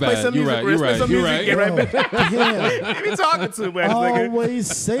right. My Let's play bad. some You music. right. Let's You play right. some You music. right. Get right back. Yeah. You be talking too much, nigga. Always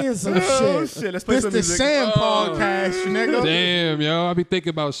saying some Oh shit. shit, let's play This some the music. Sam podcast, nigga. Damn, yo, I be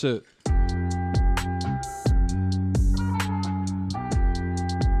thinking about shit.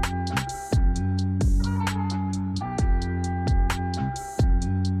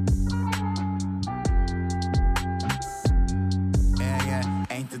 Yeah,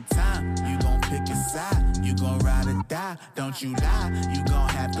 ain't the time. You gon' pick a side. You gon' ride or die. Don't you lie. You gon'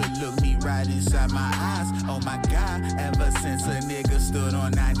 have to look me right inside my eyes. Oh my God. Ever since a nigga stood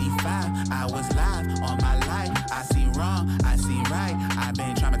on 95, I was live on my life. I see wrong. I see right. I've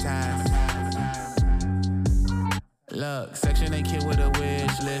been traumatized. Look, Section 8 kid with a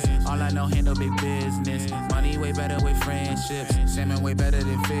wish list. All I know, handle big business. Money way better with friendships. Salmon way better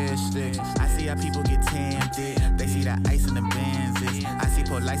than fish sticks. I see how people get tempted. They see the ice in the Benzes. I see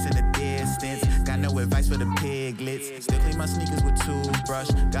police in the distance. Got no advice for the piglets. Still clean my sneakers with toothbrush.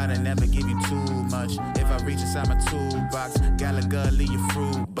 Gotta never give you too much. If I reach inside my toolbox, Gallagher leave your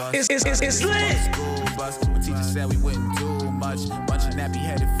fruit bust. It's lit. School bus. When teacher said we wouldn't do much. Bunch of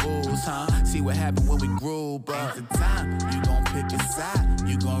nappy-headed fools, huh? See what happened when we grew, but the time you gon' pick a side,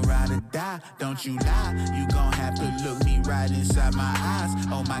 you gon' ride or die. Don't you lie, you gon' have to look me right inside my eyes.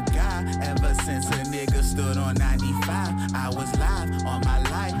 Oh my God, ever since a nigga stood on 95, I was live on my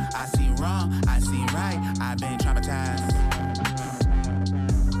life. I see wrong, I see right. I've been traumatized.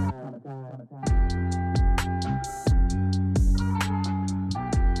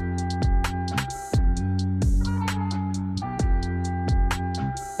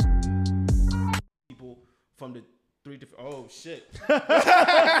 People from the 3 different. Oh shit.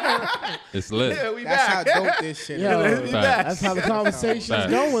 It's lit. Yeah, we That's how back. dope this shit Yo, is. We Facts. back. That's how the conversation's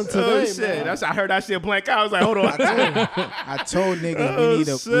Facts. going today, Oh shit. man. I heard that shit blank out. I was like, hold on. I told niggas Oh, we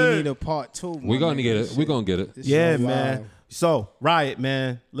shit. need a part two. We gonna get it. We gonna get it. Yeah, so man. wild. So Riot,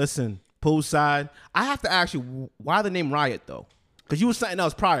 man. Listen, poolside. I have to ask you, why the name Riot though? Because you was something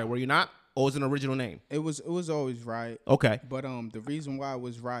else prior, were you not? Or was it an original name? It was always right. Okay. But the reason why it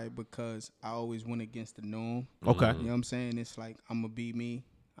was right because I always went against the norm. Okay. You know what I'm saying? It's like I'ma be me.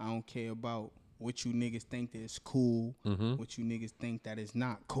 I don't care about what you niggas think that is cool, what you niggas think that is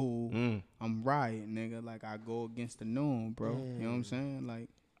not cool. I'm Riot, nigga. Like I go against the norm, bro. You know what I'm saying? Like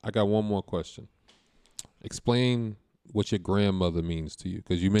I got one more question. Explain what your grandmother means to you,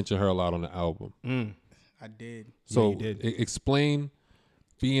 because you mentioned her a lot on the album. I did. So you did. Explain,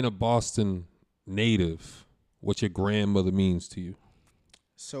 being a Boston native, what your grandmother means to you.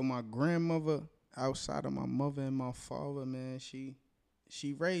 So my grandmother, outside of my mother and my father, man, she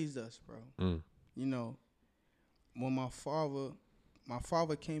she raised us, bro. You know, when my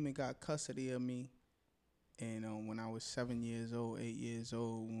father came and got custody of me, and when I was 7 years old, 8 years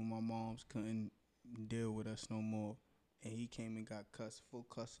old, when my moms couldn't deal with us no more, and he came and got full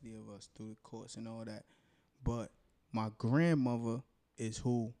custody of us through the courts and all that. But my grandmother is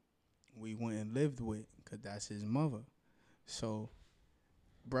who we went and lived with, because that's his mother. So,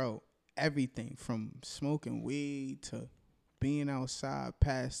 bro, everything from smoking weed to being outside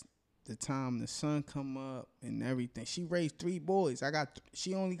past the time the sun come up and everything. She raised 3 boys.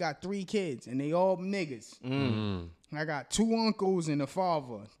 She only got 3 kids, and they all niggas. I got 2 uncles and a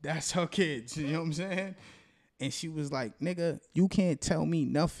father. That's her kids. You know what I'm saying? And she was like, nigga, you can't tell me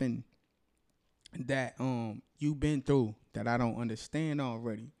nothing that you been through that I don't understand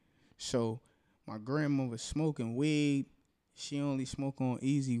already. So my grandmother smoking weed. She only smoke on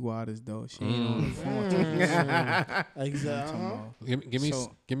easy waters though. She ain't on the phone. Exactly.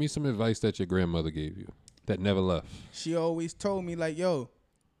 Give me some advice that your grandmother gave you that never left. She always told me like, yo,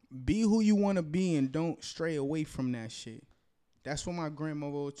 be who you want to be and don't stray away from that shit. That's what my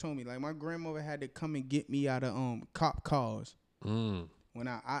grandmother always told me. Like, my grandmother had to come and get me out of cop cars. When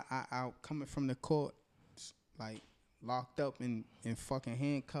I coming from the court, like locked up in fucking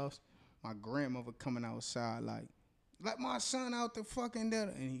handcuffs. My grandmother coming outside like, let my son out the fucking door,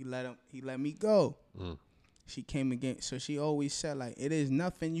 and he let me go. She came again, so she always said like, it is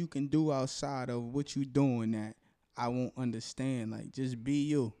nothing you can do outside of what you doing that I won't understand. Like, just be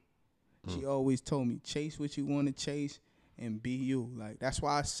you. She always told me, chase what you want to chase and be you. Like, that's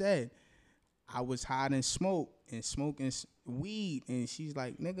why I said I was hiding smoke and smoking weed, and she's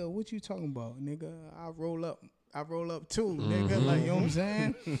like, nigga, what you talking about? Nigga, I roll up too, nigga. Like, you know what I'm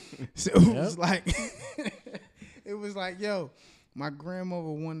saying? So it was like, it was like, yo, my grandmother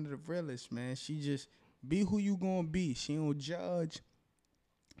one of the realest, man. She just be who you gonna be. She don't judge.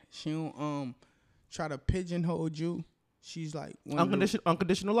 She don't try to pigeonhole you. She's like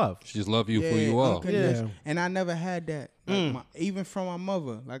unconditional love. She just love you for who you are. Yeah. And I never had that. Like even from my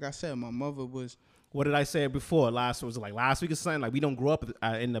mother. Like I said, my mother was. What did I say before? Last week or something. Like, we don't grow up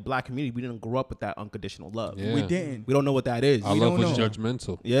in the black community. We didn't grow up with that unconditional love. Yeah. We didn't. We don't know what that is. Our love was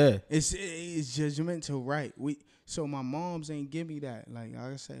judgmental. Yeah, it's judgmental, right? So my moms ain't give me that. Like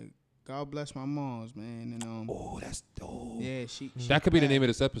I said, God bless my moms, man. And oh, that's dope. Yeah, she that could be the name of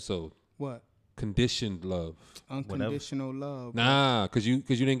this episode. What? Conditioned love. Unconditional love. Nah, cause you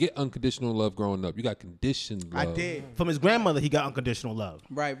didn't get unconditional love growing up. You got conditioned love. I did. From his grandmother, he got unconditional love.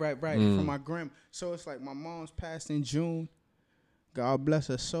 Right. From my grandma. So it's like my mom's passed in June. God bless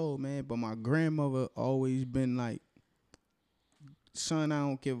her soul, man. But my grandmother always been like, son, I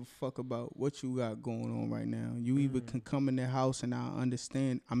don't give a fuck about what you got going on right now. You either can come in the house and I'll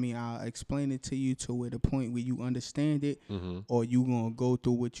understand. I mean, I'll explain it to you to where the point where you understand it, or you gonna go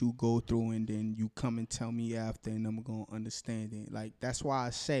through what you go through and then you come and tell me after and I'm gonna understand it. Like, that's why I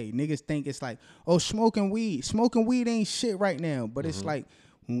say niggas think it's like, oh, smoking weed ain't shit right now. But it's like,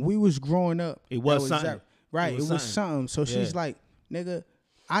 when we was growing up, it was something. Right, it was something. So she's like, nigga,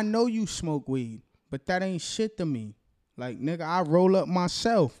 I know you smoke weed, but that ain't shit to me. Like, nigga, I roll up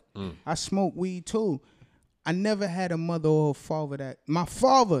myself. I smoke weed too. I never had a mother or a father that. My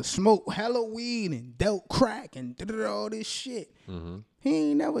father smoked hella weed and dealt crack and did all this shit.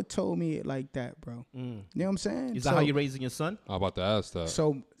 He ain't never told me it like that, bro. You know what I'm saying? Is that how you raising your son? I was about to ask that.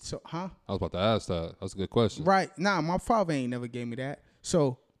 So, huh? I was about to ask that. That's a good question. Right. Nah, my father ain't never gave me that.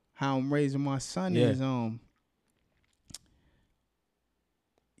 So, how I'm raising my son is,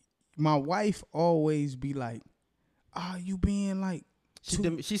 my wife always be like, you being like,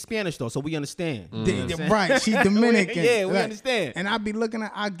 she's Spanish though, so we understand. Right, she Dominican. Yeah, we understand. And I be looking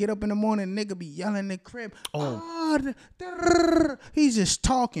at, I get up in the morning, nigga be yelling in the crib. He's just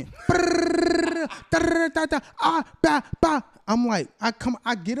talking. I'm like,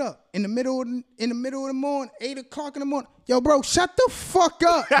 I get up in the middle of the morning, 8 o'clock in the morning. Yo, bro, shut the fuck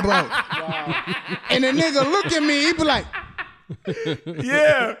up, bro. Wow. And the nigga look at me, he be like,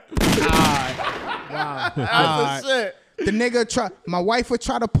 yeah. Wow. That's the shit. The nigga my wife would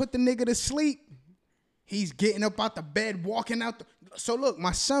try to put the nigga to sleep. He's getting up out the bed, walking out. So look,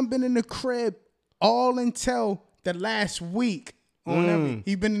 my son been in the crib all until the last week.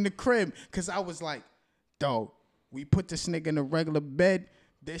 He been in the crib because I was like, dog, we put this nigga in a regular bed.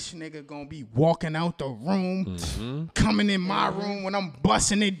 This nigga gonna be walking out the room, coming in my room when I'm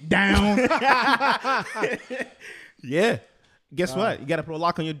busting it down. Yeah. Guess what? You gotta put a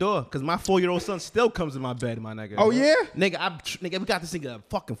lock on your door, cause my 4-year-old son still comes in my bed, my nigga. Oh yeah, nigga, we got this nigga a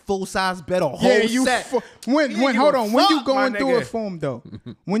fucking full size bed, a whole set. When you going through it for him though?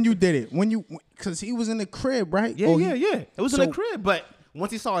 When you did it? Cause he was in the crib, right? Yeah. It was in the crib, but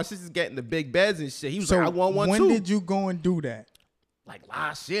once he saw his sisters getting the big beds and shit, he was So like, I want one too. when did you go and do that? Like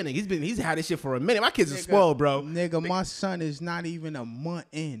last year, nigga. He's had this shit for a minute. My kids are spoiled, bro. Nigga, my son is not even a month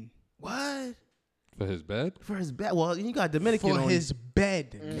in. What? For his bed? For his bed? Well, you got Dominican For on his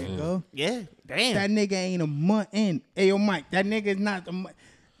bed, nigga. Yeah, damn. That nigga ain't a month in. Hey, yo, Mike, that nigga is not the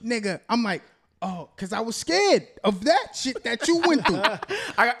nigga. I'm like, oh, because I was scared of that shit that you went through.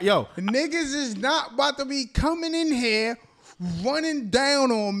 Niggas is not about to be coming in here running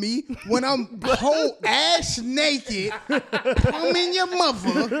down on me when I'm whole ass naked. I'm in your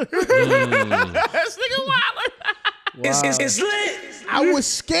mother. This nigga wild. It's lit. I was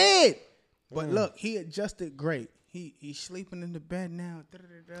scared. But look, he adjusted great. He's sleeping in the bed now.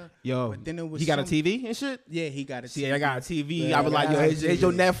 Yo, but then it was he got a TV and shit? Yeah, he got a TV. Yeah, I got a TV. Yeah, I was like, yo, here's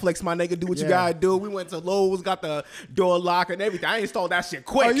your Netflix, my nigga. Do what you gotta do. We went to Lowe's, got the door lock and everything. I installed that shit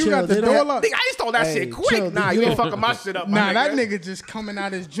quick. Oh, you got the door lock? Nigga, I installed that shit quick. Nah, you ain't fucking my shit up, my Nah, that nigga just coming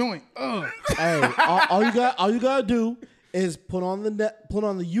out his joint. Hey, all you gotta do is put on the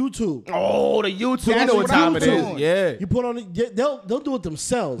YouTube. Oh, the YouTube. You know what time it is. Yeah. You put on it. They'll do it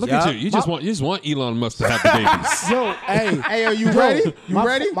themselves. Look at you. You just want Elon Musk to have the babies. Yo, hey, are you ready? You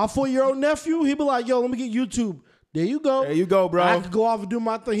ready? My 4-year-old nephew, he be like, yo, let me get YouTube. There you go. There you go, bro. I can go off and do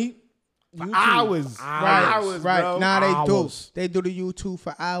my thing. Hours. Right. Bro. Nah, Hours. they do the YouTube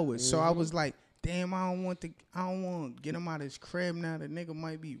for hours. So I was like, damn, I don't want to get him out of his crib now. The nigga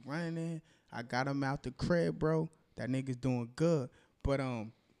might be running in. I got him out the crib, bro. That nigga's doing good. But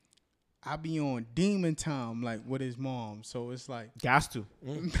I be on demon time like with his mom. So it's like gas to.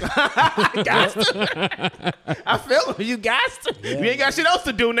 Gas to. I feel him. You gas to. Yeah. You ain't got shit else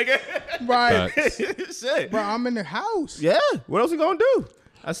to do, nigga. Right. Shit. Bro, I'm in the house. Yeah. What else you gonna do?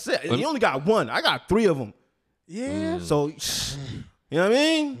 That's it. You only got one. I got 3 of them. Yeah. So you know what I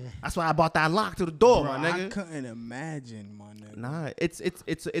mean? That's why I bought that lock to the door, Bro, my nigga. I couldn't imagine, my nigga. Nah,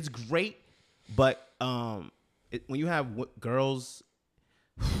 it's great, but when you have girls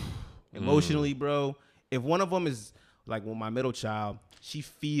emotionally, bro, if one of them is like, well, my middle child, she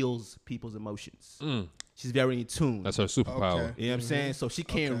feels people's emotions. She's very in tune. That's her superpower. Okay. You know what I'm saying? So she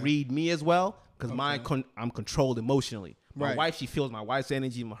can't read me as well because I'm controlled emotionally. My wife, she feels my wife's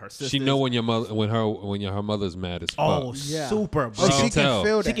energy, her sister. She know when her mother's mad as fuck. Oh, super, bro. She can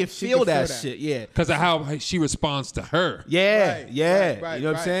feel that. She can feel that shit, yeah. Because of how she responds to her. Yeah, Right, yeah. right, you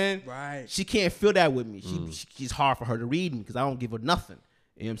know what I'm right, saying? right. She can't feel that with me. She's hard for her to read me because I don't give her nothing.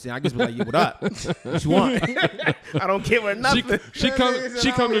 You know what I'm saying? I just be like, yo, what up? What you want? I don't give her nothing. She come to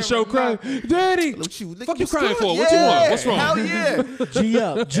the show crying. Daddy, fuck you crying for? Yeah, What you want? What's wrong? Hell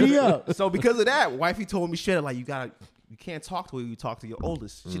yeah. G up. So because of that, wifey told me straight up, like, you can't talk to her. You talk to your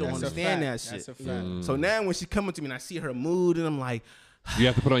oldest. She don't That's a understand fact. that shit. That's a fact. So now when she coming to me and I see her mood and I'm like, You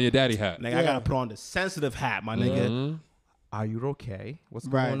have to put on your daddy hat. I gotta put on the sensitive hat, my nigga. Are you okay? What's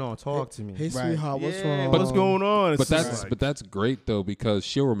going on? Talk to me. Hey, sweetheart, what's wrong? What's going on? But that's great though, because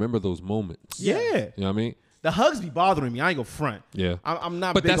she'll remember those moments. Yeah. You know what I mean? The hugs be bothering me. I ain't gonna front. Yeah. I'm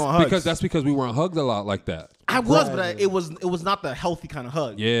not But big that's on hugs. because we weren't hugged a lot like that. I was, but it was not the healthy kind of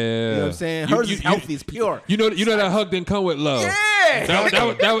hug. Yeah. You know what I'm saying? Hers is healthy, it's pure. You know that hug didn't come with love. Yeah.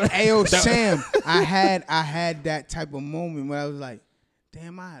 That was Ayo, Sam, I had that type of moment where I was like,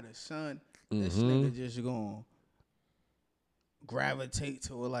 damn, I had a son. This nigga just gonna gravitate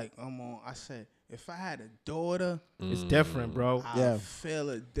to it like I'm on. I said, if I had a daughter, It's different, bro. I feel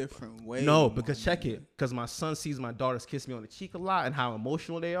a different way. No, because check it. Because my son sees my daughters kiss me on the cheek a lot and how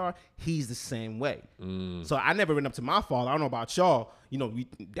emotional they are. He's the same way. So I never went up to my father. I don't know about y'all. You know,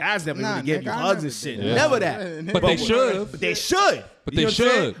 dads never really give you hugs and shit. Never that. But they should. But they should. But You know they what I'm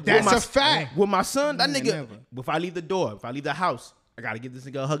saying? should. That's With my- a fact. With my son, that nigga, never. if I leave the door, if I leave the house, I gotta give this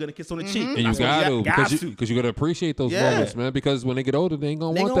nigga a hug and a kiss on the cheek. And you That's what got to got because you got to appreciate those Yeah. moments, man. Because when they get older, they ain't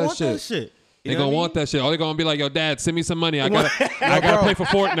gonna They want gonna that want shit. that shit. They gonna want that shit. All they gonna be like, yo, dad, send me some money. I gotta play for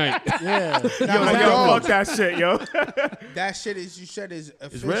Fortnite. Yeah. Fuck that shit, yo. That shit is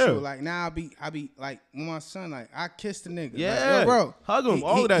official. real. Like now, I be like with my son. Like I kiss the nigga. Yeah. like, yo, bro, Hug him,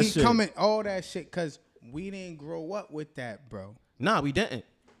 all of that shit. Coming, all that shit, cause we didn't grow up with that, bro. Nah, we didn't.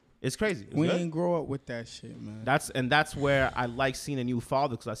 It's crazy. It's We good. didn't grow up with that shit, man. That's where I like seeing a new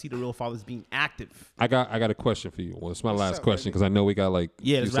father because I see the real fathers being active. I got a question for you. Well, it's my last up, question baby? because I know we got like a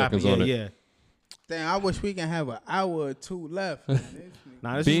few It's rapping. seconds on it. Yeah. Damn, I wish we can have an hour or two left.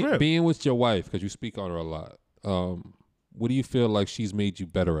 Nah, this is real. Being with your wife, because you speak on her a lot, what do you feel like she's made you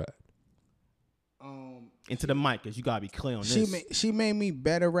better at? Into the mic, cause you gotta be clear on this. She made me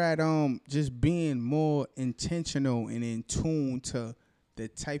better at just being more intentional and in tune to the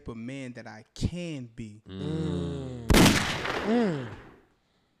type of man that I can be.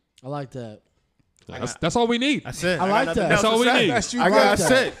 I like that. That's all we need. That's it. I like that. That's all we need. That's you. I got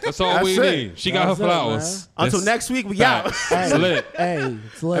that. it. That's all we That's it. need. She got her That's it, flowers. Until That's next week, we out. It's lit. Hey,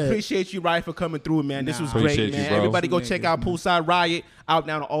 it's I lit. appreciate you, Riot, for coming through, man. This was great, Appreciate you, man. bro. Everybody go check out Poolside Riot out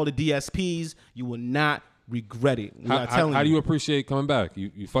now on all the DSPs. You will not regret it. We are telling How do you appreciate coming back?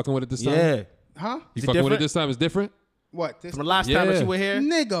 You fucking with it this time? Yeah. Huh? You Is it fucking with it different? this time? It's different? What? This From the last time that Yeah. you were here?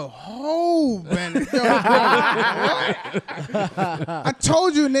 nigga, hold, man. Yo, I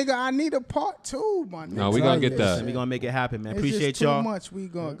told you, nigga, I need a part 2, my nigga. No, we gonna get that. We're going to make it happen, man. It's Appreciate just too y'all. much we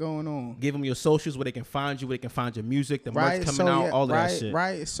got going on. Give them your socials where they can find you, where they can find your music, the merch Right, coming out, all of that shit.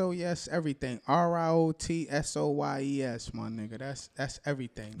 Right, so yes, everything. RIOTSOYES, my nigga. That's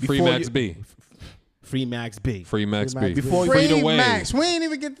everything. Free Before Max you- B. Free Max B. Free Max Free B. Max B. Before Free the Free way. Max. We ain't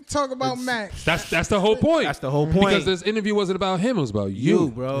even get to talk about Max. That's the whole point. That's the whole point. Because this interview wasn't about him. It was about you.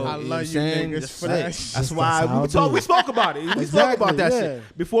 bro. I know love what I'm you saying? niggas That's for it. that. That's why how it we is. spoke about it. We spoke Exactly, about that yeah.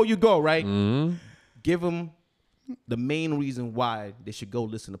 shit. Before you go, right? Mm-hmm. Give them the main reason why they should go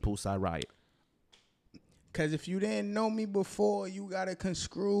listen to Poolside Riot. Cause if you didn't know me before, you gotta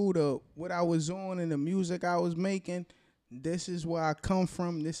construe the what I was on and the music I was making. This is where I come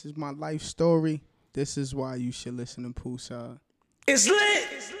from. This is my life story. This is why you should listen to Poolside. It's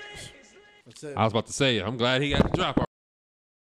lit. I was about to say, I'm glad he got the drop.